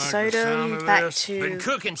gonna like Soda the sound of back this? to Been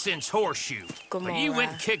cooking since Horseshoe. But you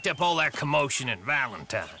went and kicked up all that commotion in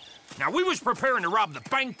Valentine. Now, we was preparing to rob the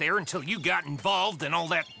bank there until you got involved in all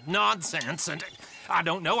that nonsense, and I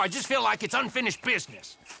don't know, I just feel like it's unfinished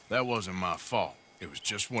business. That wasn't my fault. It was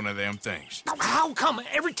just one of them things. How come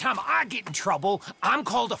every time I get in trouble, I'm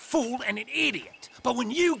called a fool and an idiot? But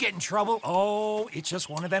when you get in trouble, oh, it's just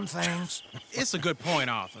one of them things. It's a good point,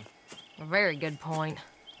 Arthur. A very good point.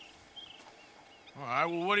 All right,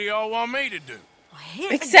 well, what do y'all want me to do?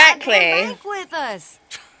 Hit Exactly. the goddamn bank with us.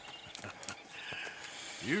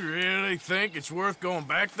 You really think it's worth going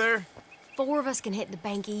back there? 4 of us can hit the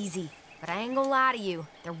bank easy. But I ain't gonna lie to you.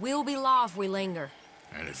 There will be law if we linger.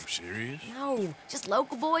 And if we're serious? No, just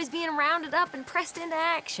local boys being rounded up and pressed into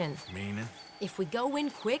action. Meaning? If we go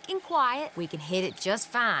in quick and quiet, we can hit it just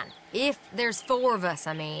fine. If there's 4 of us,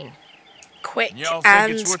 I mean. Quick Y'all think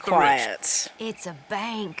and it's worth the quiet. It's a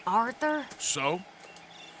bank, Arthur. So?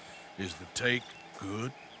 Is the take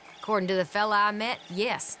good? According to the fella I met,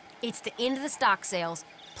 yes. It's the end of the stock sales.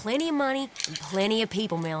 Plenty of money and plenty of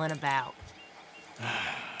people milling about.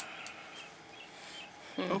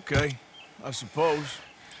 Okay, I suppose.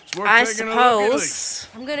 It's worth I taking a look at least.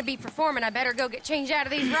 suppose. I'm gonna be performing. I better go get changed out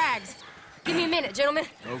of these rags. Give me a minute, gentlemen.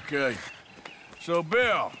 Okay. So,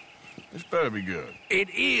 Bill, this better be good. It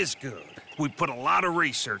is good. We put a lot of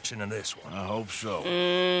research into this one. I hope so.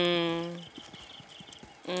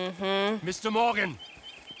 Mr. Morgan.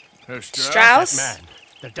 Herr Strauss? Man,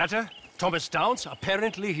 the debtor, Thomas Downs,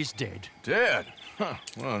 apparently he's dead. Dead? Huh.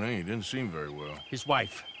 Well, he didn't seem very well. His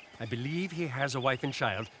wife. I believe he has a wife and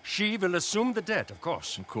child. She will assume the debt, of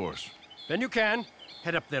course. Of course. Then you can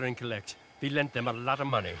head up there and collect. We lent them a lot of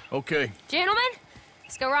money. Okay. Gentlemen,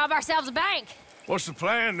 let's go rob ourselves a bank. What's the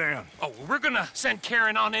plan, then? Oh, we're gonna send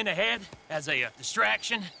Karen on in ahead as a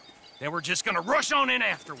distraction. Then we're just gonna rush on in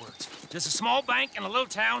afterwards. Just a small bank in a little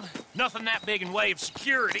town. Nothing that big in way of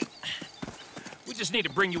security. We just need to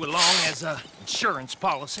bring you along as a insurance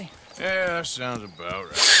policy. Yeah, that sounds about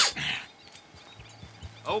right.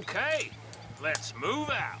 Okay, let's move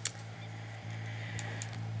out.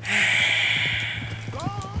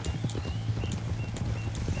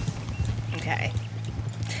 Okay.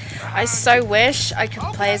 I so wish I could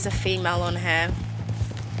play as a female on here.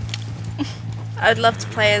 I'd love to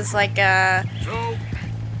play as like a...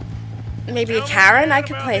 maybe a Karen? I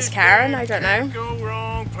could play as Karen, I don't know. Go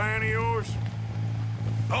wrong, plan of yours.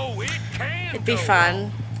 Oh, it can. It'd be go fun.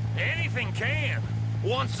 wrong. Anything can,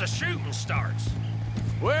 once the shooting starts.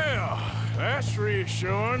 Well, that's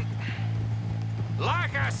reassuring.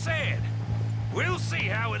 Like I said, we'll see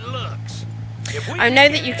how it looks. If we I know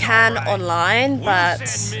get that you it can right, online, we'll but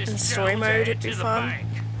send Miss in story Jones mode ahead it'd be to the fun. bank.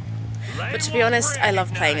 They But to be won't honest, I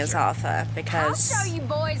love playing as recognize her. Arthur I'll because show you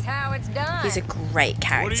boys how it's done. he's a great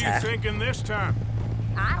What are you character. thinking this time?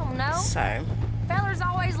 I don't know. So, Fellers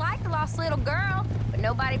always liked the lost little girl, but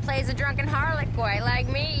nobody plays a drunken harlot quite like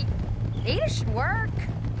me. It should work.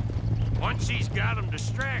 Once she's got them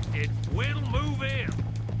distracted, we'll move in.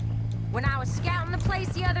 When I was scouting the place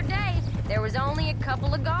the other day, there was only a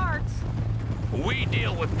couple of guards. We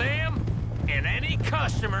deal with them and any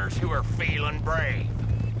customers who are feeling brave.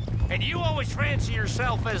 And you always fancy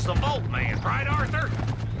yourself as the Vault Man, right, Arthur?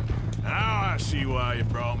 Now I see why you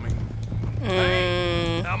brought me.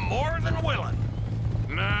 Hey, I'm more than willing.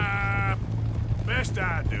 Nah, best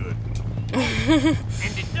I do it.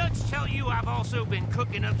 And did Dutch tell you I've also been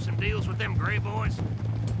cooking up some deals with them Gray boys?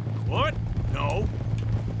 What? No.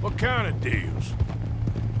 What kind of deals?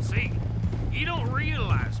 See, you don't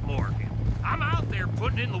realize, Morgan. I'm out there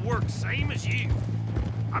putting in the work same as you.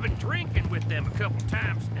 I've been drinking with them a couple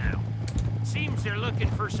times now. Seems they're looking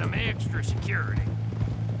for some extra security.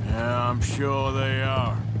 Yeah, I'm sure they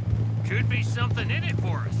are. Could be something in it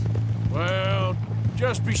for us. Well,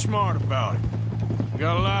 just be smart about it. We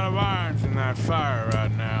got a lot of irons in that fire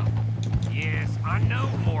right now. Yes, I know,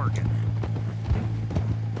 Morgan.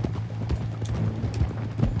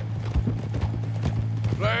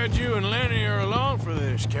 Glad you and Lenny are along for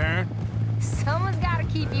this, Karen. Someone's got to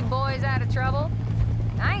keep you boys out of trouble.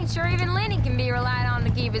 I ain't sure even Lenny can be relied on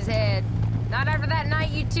to keep his head. Not after that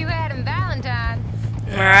night you two had in Valentine.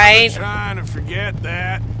 Yeah, Right. I'm trying to forget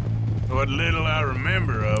that. What little I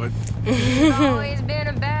remember of it. You've always been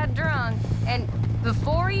a bad drunk. And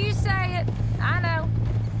before you say it, I know.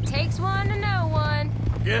 Takes one to know one.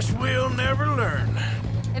 Guess we'll never learn.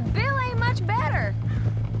 And Bill ain't much better.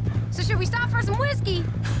 So should we stop for some whiskey?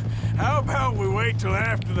 How about we wait till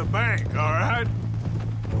after the bank, all right?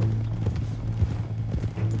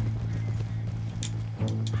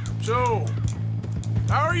 So,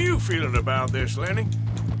 how are you feeling about this, Lenny?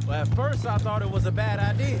 Well, at first I thought it was a bad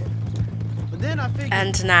idea. But then I figured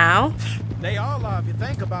and now, they all are if you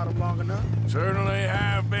think about them long enough. Certainly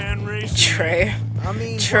have been recently. true. I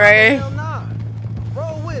mean, True. why the hell not?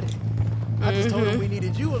 Roll with it. I just told him we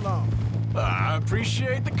needed you along. I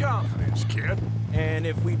appreciate the confidence, kid. And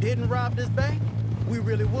if we didn't rob this bank, we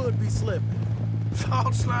really would be slipping.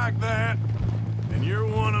 Thoughts like that, and you're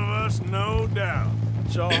one of us, no doubt.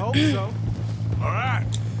 So I hope so. All right.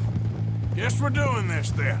 Guess we're doing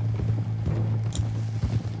this then.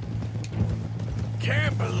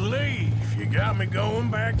 Can't believe you got me going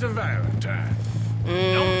back to Valentine.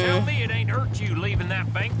 Don't tell me it ain't hurt you leaving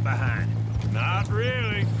that bank behind. Not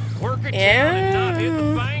really. Work a town and not hit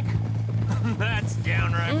the bank? That's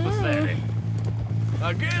downright pathetic.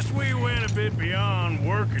 I guess we went a bit beyond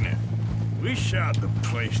working it. We shot the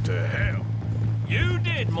place to hell. You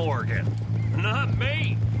did, Morgan. Not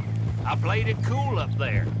me. I played it cool up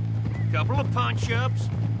there. Couple of punch-ups,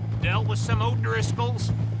 dealt with some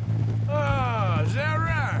O'Driscolls. Ah, is that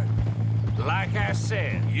right? Like I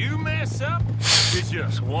said, you mess up, it's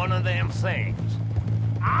just one of them things.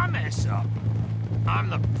 I mess up, I'm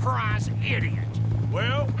the prize idiot.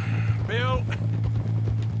 Well, Bill,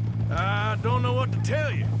 I don't know what to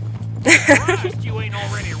tell you. Surprised you ain't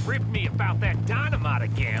already ripped me about that dynamite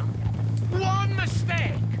again. One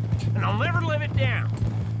mistake, and I'll never live it down.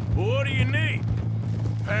 Well, what do you need?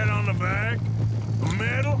 Pat on the back? A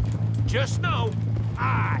medal? Just know,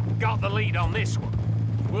 I got the lead on this one.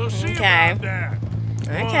 We'll see about that.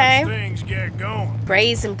 Okay. Once things get going.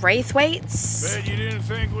 Grays and Braithwaites. Bet you didn't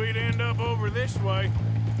think we'd end up over this way.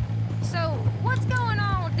 So, what's going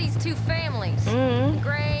on with these two families?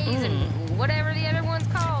 Grays and whatever the other one's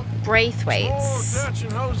called? Braithwaites. Oh, Dutch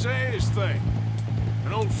and Jose's thing.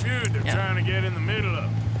 An old feud they're trying to get in the middle of.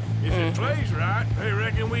 If it plays right, they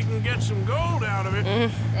reckon we can get some gold out of it.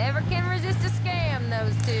 Never can resist a scam,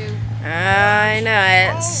 those two. I know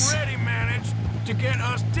it. Already managed to get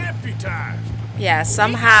us deputized. Yeah,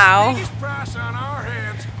 somehow. Biggest price on our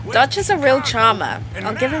heads, Dutch is a real charmer.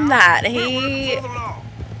 I'll give him that. He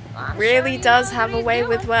really does have a way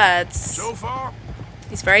with words. So far,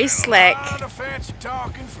 he's very slick. A lot of fancy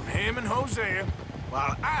talking from him and Hosea,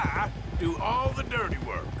 while I do all the dirty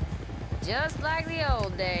work. Just like the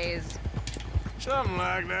old days. Something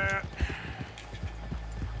like that.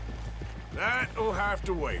 That'll have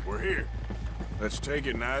to wait. We're here. Let's take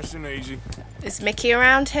it nice and easy. Is Mickey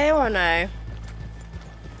around here or no?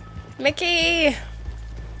 Mickey!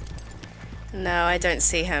 No, I don't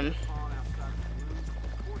see him.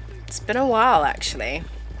 It's been a while, actually.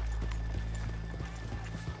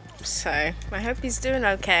 So, I hope he's doing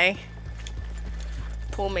okay.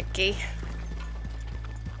 Poor Mickey.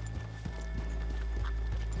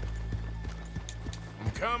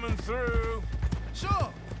 I'm coming through.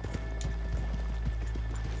 Sure.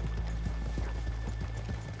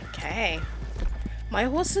 Okay. My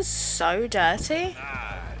horse is so dirty.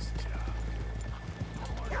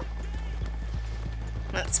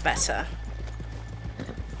 That's better.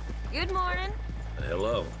 Good morning.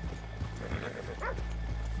 Hello.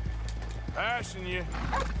 Passing you.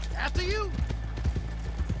 After you.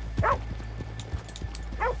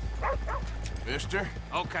 Mister?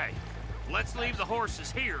 Okay, let's leave the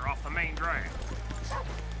horses here off the main drag.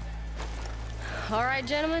 All right,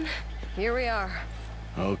 gentlemen, here we are.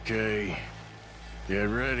 Okay. Get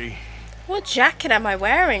ready. What jacket am I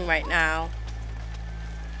wearing right now?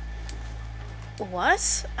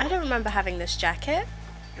 What? I don't remember having this jacket.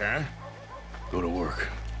 Yeah? Go to work.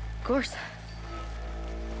 Of course.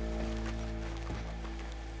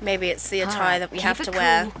 Maybe it's the attire that we have to Keep it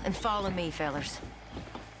wear. cool and follow me, fellas.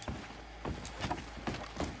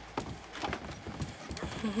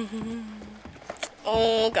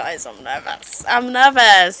 Oh, guys, I'm nervous. I'm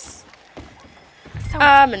nervous. So,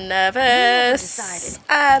 I'm nervous. decided.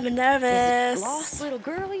 I'm Is it nervous. the lost little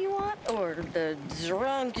girl you want, or the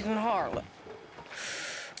drunken harlot?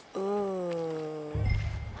 Ooh.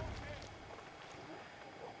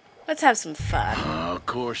 Let's have some fun. Of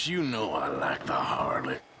course, you know I like the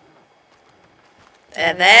harlot.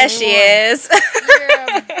 There she is. You're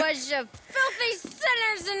a bunch of filthy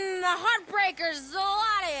sinners and the heartbreakers, the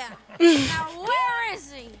lot of you. Now, where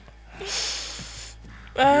is he?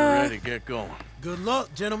 You're ready, get going. Good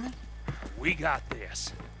luck, gentlemen. We got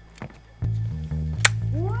this.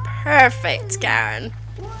 Perfect, Karen.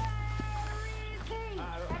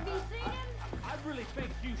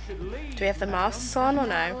 Do we have the masks on or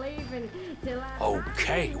no?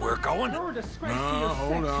 Okay, we're going. No,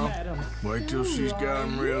 hold on. Wait till she's got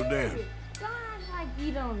him reeled in. Like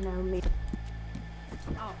you don't know me.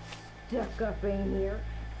 All stuck up in here.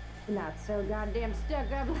 Not so goddamn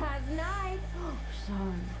stuck up last night. Oh,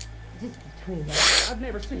 sorry. Just between us. I've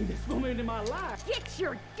never seen this woman in my life. Get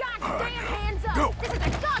your goddamn hands up! Go. This is a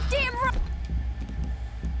goddamn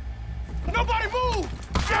Nobody move!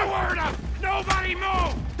 Get a word up! Nobody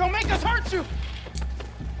move! Don't make us hurt you!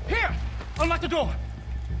 Here! Unlock the door!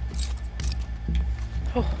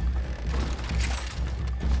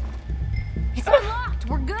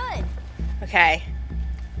 Okay.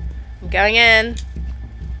 I'm going in.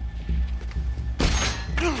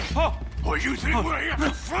 Oh, you think we're here for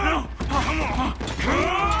fun? Come on.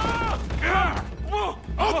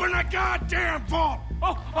 Open the goddamn vault!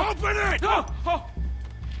 Open it!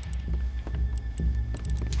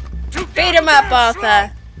 Beat him up,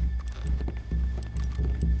 Arthur.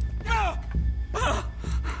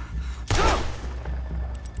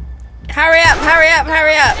 Hurry up, hurry up,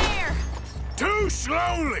 hurry up. Too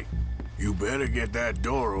slowly. You better get that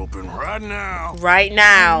door open right now. Right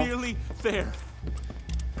now. Nearly there.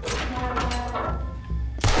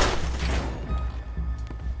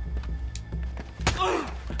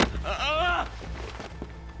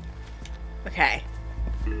 Okay.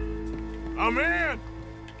 I'm in.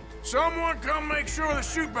 Someone come make sure the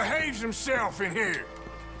chute behaves himself in here.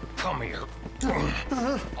 Come here.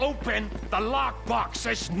 Open the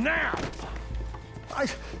lockboxes now!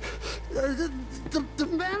 The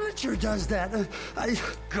manager does that.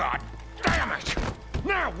 God damn it!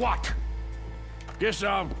 Now what? Guess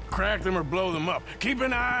I'll crack them or blow them up. Keep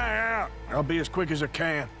an eye out. I'll be as quick as I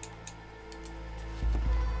can.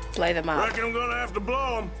 Blow them up. Reckon I'm gonna have to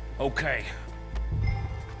blow them. Okay.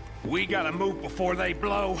 We gotta move before they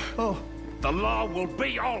blow. Oh. The law will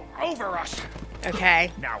be all over us.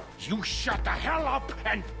 Okay. Now, you shut the hell up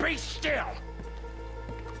and be still.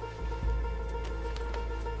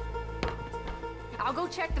 I'll go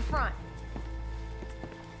check the front.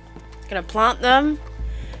 Gonna plant them,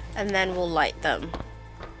 and then we'll light them.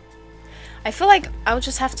 I feel like I'll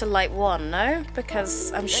just have to light one, no?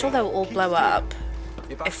 Because I'm sure they'll all blow up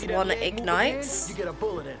if one ignites. You get a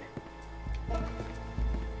bullet in it.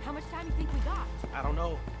 How much time do you think we got? I don't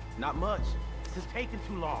know. Not much. This is taking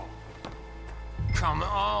too long. Come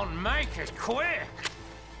on, make it quick.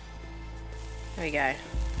 There we go.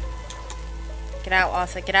 Get out,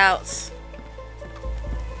 Arthur, get out.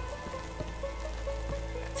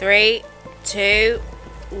 3, 2,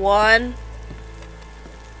 1.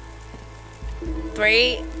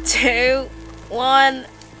 3, 2, 1.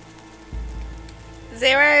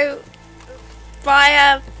 0.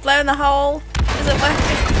 Fire. Blow in the hole. Is it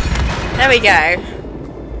working? There we go.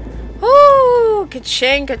 Woo!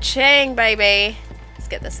 Ka-ching, ka-ching, baby. Let's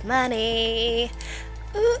get this money.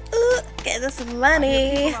 Ooh, ooh. Get this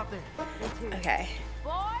money. Okay.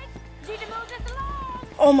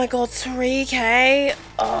 Oh my god, 3K.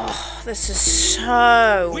 Oh, this is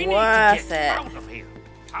so worth it. Out of here.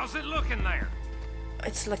 How's it looking there?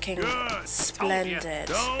 It's looking splendid.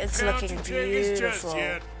 It's looking beautiful.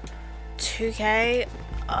 2K.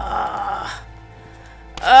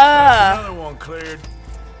 That's another one cleared.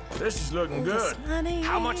 This is looking good.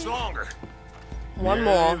 How much longer? One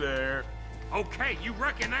more. There. Okay, you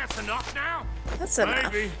reckon that's enough now? That's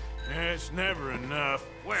enough. Maybe. It's never enough.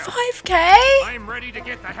 Well, 5K? I'm ready to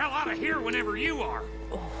get the hell out of here whenever you are.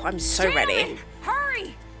 Oh, I'm so ready.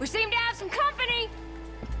 Hurry! We seem to have some company.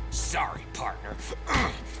 Sorry, partner.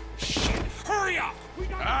 Shit. Hurry up!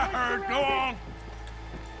 I heard. Go on.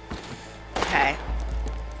 Okay.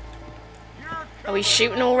 Are we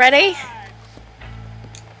shooting already?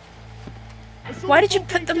 Why did you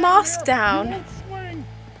put the mask down?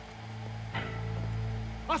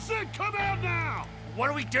 I said come out now! What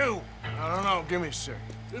do we do? I don't know. Give me a sec.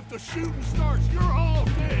 If the shooting starts, you're all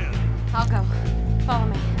dead. I'll go. Follow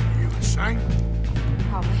me. You insane?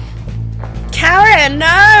 Probably. Karen,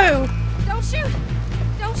 no! Don't shoot!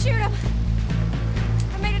 Don't shoot him!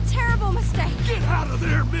 I made a terrible mistake. Get out of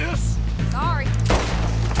there, miss! Sorry.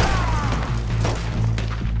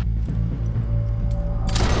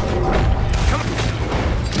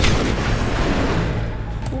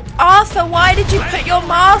 Arthur, why did you put your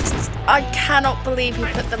mask? I cannot believe you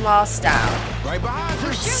put the mask down. Right behind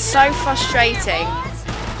you. So frustrating.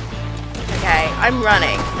 Okay, I'm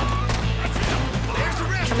running.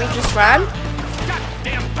 Can we just run?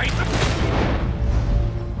 Goddamn paper.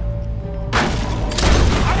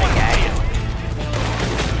 Okay.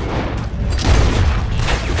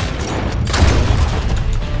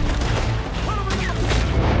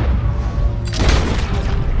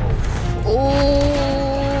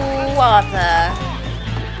 Ooh, Arthur.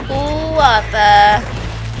 Ooh, Arthur.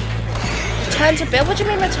 Return to Bill? What do you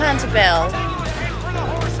mean return to Bill?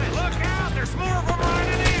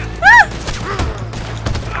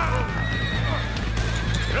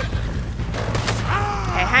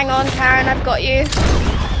 Okay, hang on, Karen, I've got you.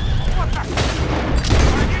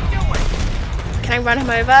 Can I run him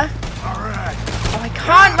over? Oh, I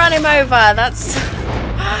can't run him over. That's...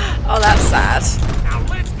 Oh, that's sad. Now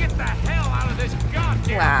let's get the hell out of this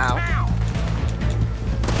goddamn town.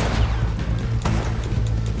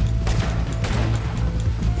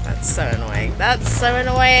 That's so annoying. That's so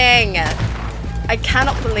annoying. I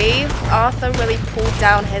cannot believe Arthur really pulled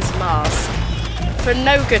down his mask for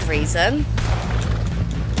no good reason.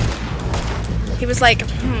 He was like,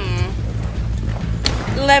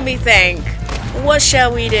 let me think. What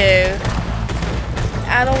shall we do?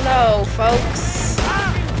 I don't know, folks.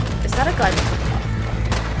 Is that a gun?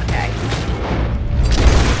 Okay.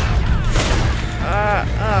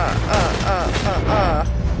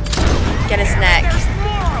 Get his neck.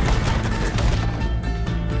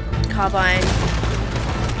 Carbine.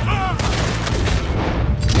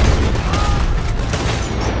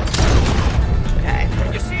 Okay.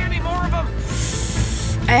 You see any more of them?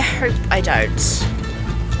 I hope I don't.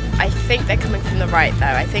 I think they're coming from the right, though.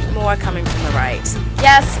 I think more are coming from the right.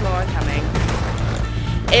 Yes, more are coming.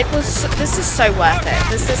 This is so worth it.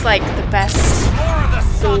 This is like the best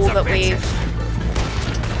haul that we've...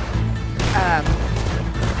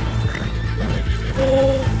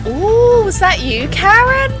 Ooh, was that you,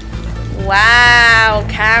 Karen? Wow,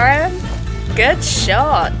 Karen. Good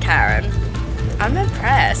shot, Karen. I'm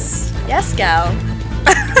impressed. Yes, gal.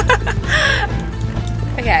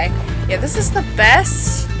 Okay. Yeah, this is the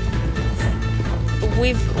best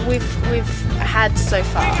we've had so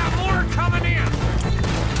far. We got more coming in.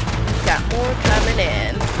 Got more coming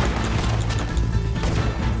in.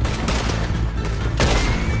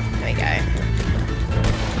 There we go.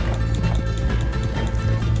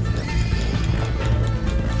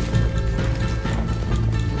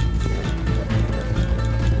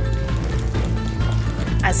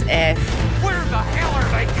 As if. Where the hell are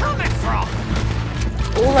they coming from?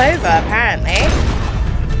 All over, apparently.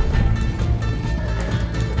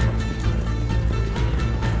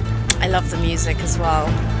 I love the music as well.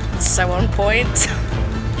 It's so on point.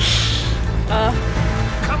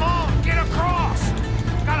 Come on, get across!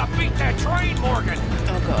 Gotta beat that train, Morgan!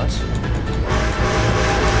 Oh god.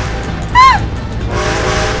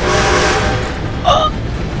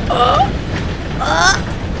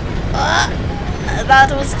 That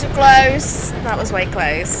was too close. That was way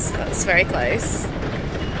close. That was very close.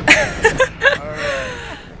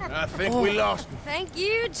 I think we lost him. Thank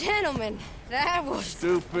you, gentlemen. That was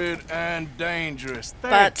Stupid and dangerous.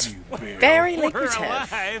 But Thank you, Bill. very We're lucrative.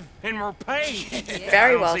 alive and we're paid. Very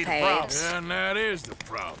I don't well see the paid. problem. Yeah, and that is the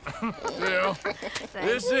problem. Bill,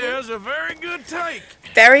 this is a very good take.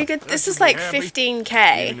 Very good. This is like Happy?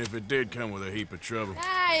 15k. Even if it did come with a heap of trouble.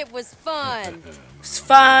 Ah, it was fun. It's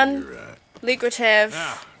fun, You're right. lucrative.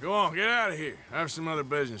 Now, go on, get out of here. I have some other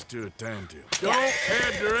business to attend to. Don't Yeah.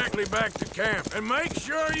 head directly back to camp, and make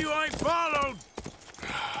sure you ain't followed.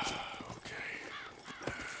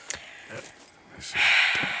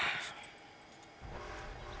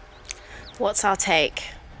 What's our take?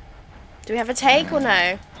 Do we have a take or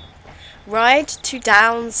no? Ride to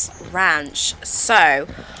Downs Ranch. So,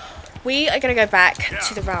 we are going to go back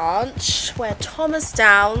to the ranch where Thomas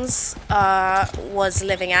Downs was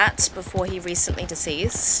living at before he recently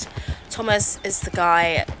deceased. Thomas is the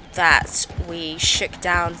guy that we shook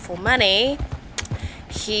down for money.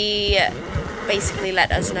 He basically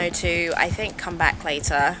let us know to, I think, come back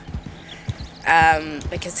later.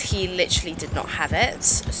 Because he literally did not have it.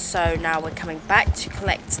 So now we're coming back to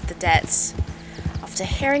collect the debt after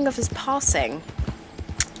hearing of his passing.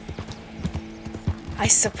 I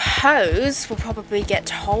suppose we'll probably get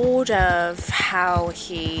hold of how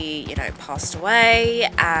he, you know, passed away,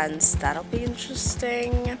 and that'll be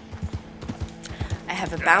interesting. I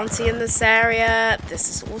have a bounty in this area. This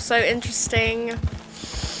is also interesting.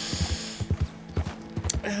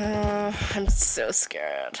 I'm so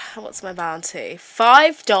scared. What's my bounty?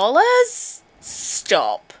 $5?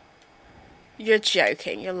 Stop. You're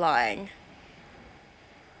joking. You're lying.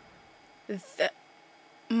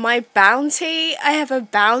 My bounty? I have a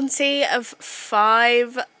bounty of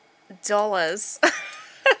 $5.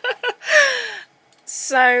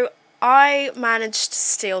 So I managed to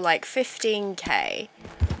steal like 15k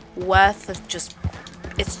worth of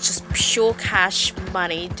it's just pure cash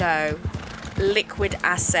money dough. Liquid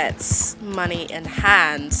assets, money in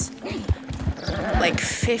hand. Like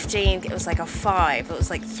 15, it was like a 5, it was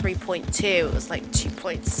like 3.2, it was like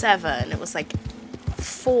 2.7, it was like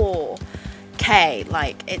 4k,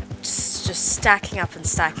 like it's just stacking up and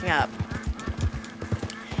stacking up.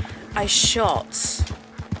 I shot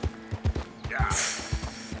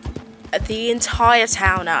the entire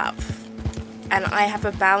town up, and I have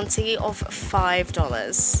a bounty of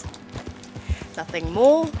 $5. Nothing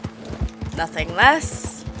more. Nothing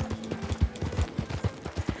less.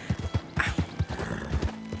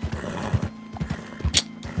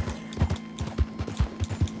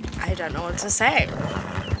 I don't know what to say.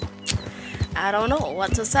 I don't know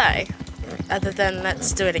what to say. Other than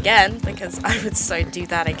let's do it again, because I would so do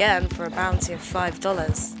that again for a bounty of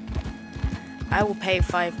 $5. I will pay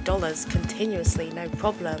 $5 continuously, no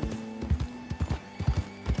problem.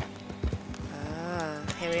 Ah,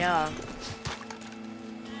 here we are.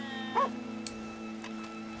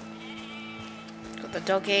 Got the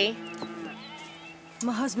doggy.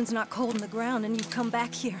 My husband's not cold in the ground and you've come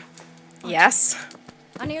back here. Yes.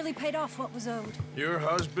 I nearly paid off what was owed. Your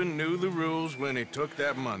husband knew the rules when he took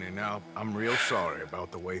that money. Now, I'm real sorry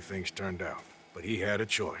about the way things turned out. But he had a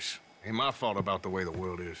choice. Ain't my fault about the way the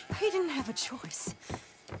world is. He didn't have a choice.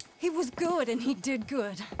 He was good and he did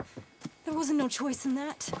good. There wasn't no choice in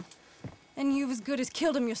that. And you've as good as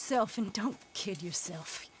killed him yourself, and don't kid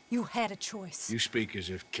yourself. You had a choice. You speak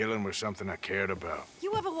as if killing was something I cared about.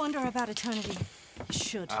 You ever wonder about eternity? You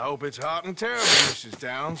should. I hope it's hot and terrible, Mrs.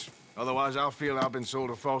 Downs. Otherwise, I'll feel I've been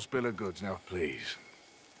sold a false bill of goods. Now, please,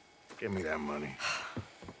 give me that money.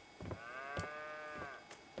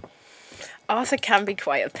 Arthur can be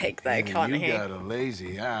quite a pig, though, can't he? You got a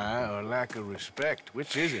lazy eye or lack of respect.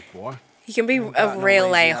 Which is it, boy? He can be a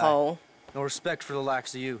real a-hole. No respect for the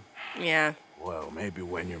likes of you. Yeah. Well, maybe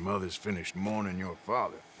when your mother's finished mourning your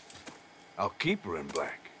father, I'll keep her in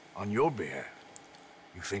black on your behalf.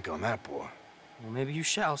 You think on that, boy? Well, maybe you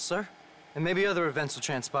shall, sir. And maybe other events will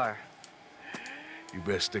transpire. You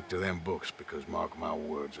best stick to them books, because mark my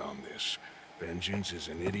words on this. Vengeance is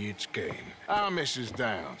an idiot's game. Ah, Mrs.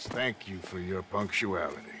 Downs, thank you for your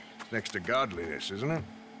punctuality. It's next to godliness, isn't it?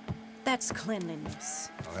 That's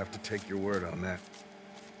cleanliness. I'll have to take your word on that.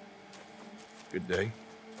 Good day.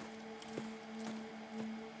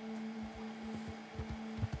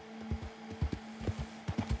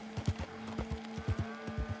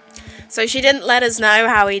 So she didn't let us know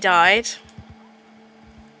how he died.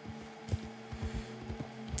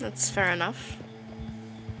 That's fair enough.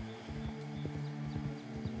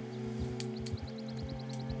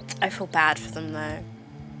 I feel bad for them though.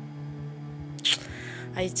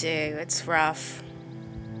 I do, it's rough.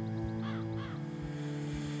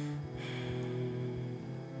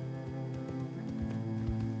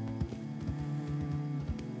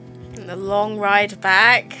 And the long ride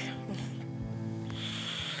back.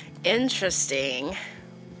 Interesting.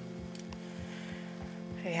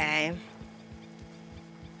 Okay.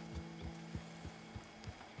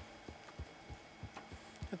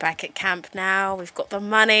 We're back at camp now. We've got the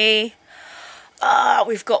money.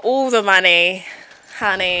 We've got all the money,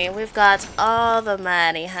 honey. We've got all the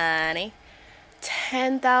money, honey.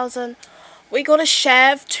 10,000. We got a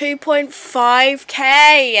share of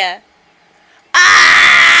 2.5k.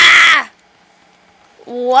 Ah!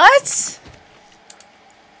 What?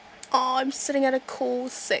 Oh, I'm sitting at a cool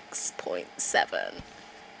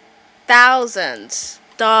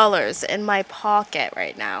 $6,700 in my pocket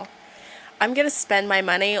right now. I'm gonna spend my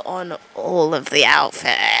money on all of the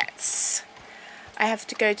outfits. I have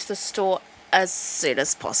to go to the store as soon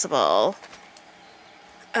as possible.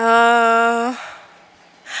 I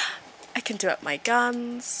can do up my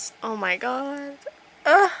guns. Oh my god.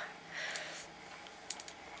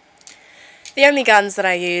 The only guns that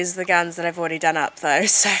I use are the guns that I've already done up though,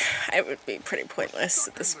 so it would be pretty pointless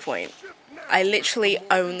at this point. I literally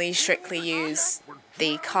only strictly use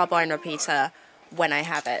the carbine repeater when I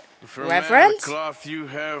have it. Reverend? Cloth, you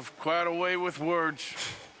have quite a way with words.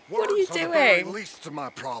 What are you doing? The very least of my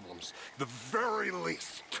problems. The very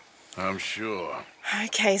least. I'm sure.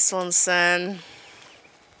 Okay, Swanson.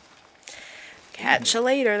 Catch you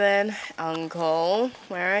later then, Uncle.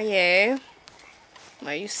 Where are you?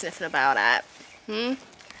 What are you sniffing about at?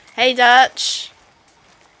 Hey, Dutch.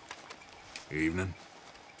 Evening.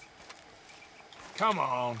 Come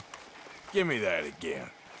on. Give me that again.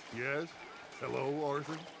 Yes? Hello,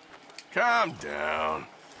 Arthur? Calm down.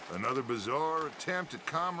 Another bizarre attempt at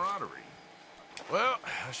camaraderie. Well,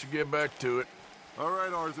 I should get back to it. All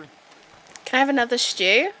right, Arthur. Can I have another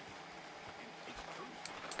stew?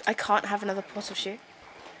 I can't have another pot of stew.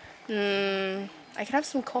 I can have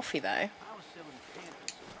some coffee though.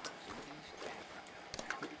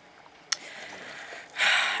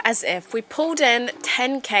 As if we pulled in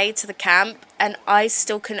 10k to the camp and I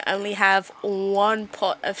still can only have one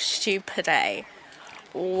pot of stew per day.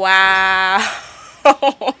 Wow.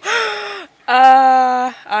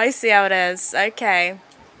 I see how it is. Okay.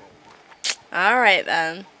 Alright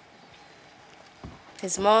then.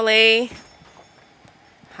 Here's Molly.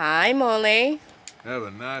 Hi, Molly. Have a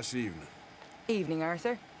nice evening. Evening,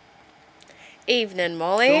 Arthur. Evening,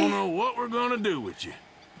 Molly. Don't know what we're gonna do with you.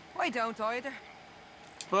 I don't either.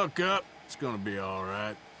 Buck up. It's gonna be all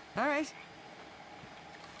right. All right.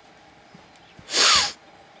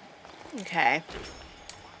 Okay.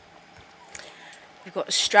 We've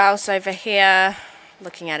got Strauss over here,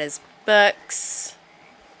 looking at his books.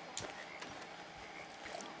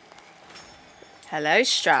 Hello,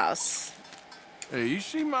 Strauss. Hey, you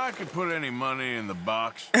see Mike could put any money in the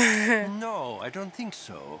box? No, I don't think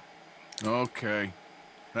so. Okay.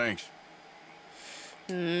 Thanks.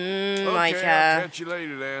 Okay, Micah. I'll catch you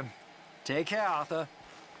later, then. Take care, Arthur.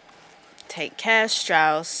 Take care,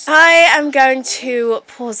 Strauss. I am going to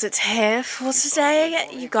pause it here for today,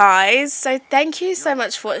 you guys. So thank you so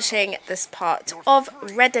much for watching this part of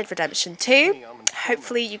Red Dead Redemption 2.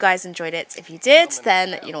 Hopefully you guys enjoyed it. If you did,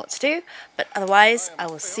 then you know what to do. But otherwise, I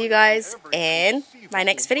will see you guys in my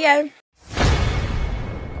next video.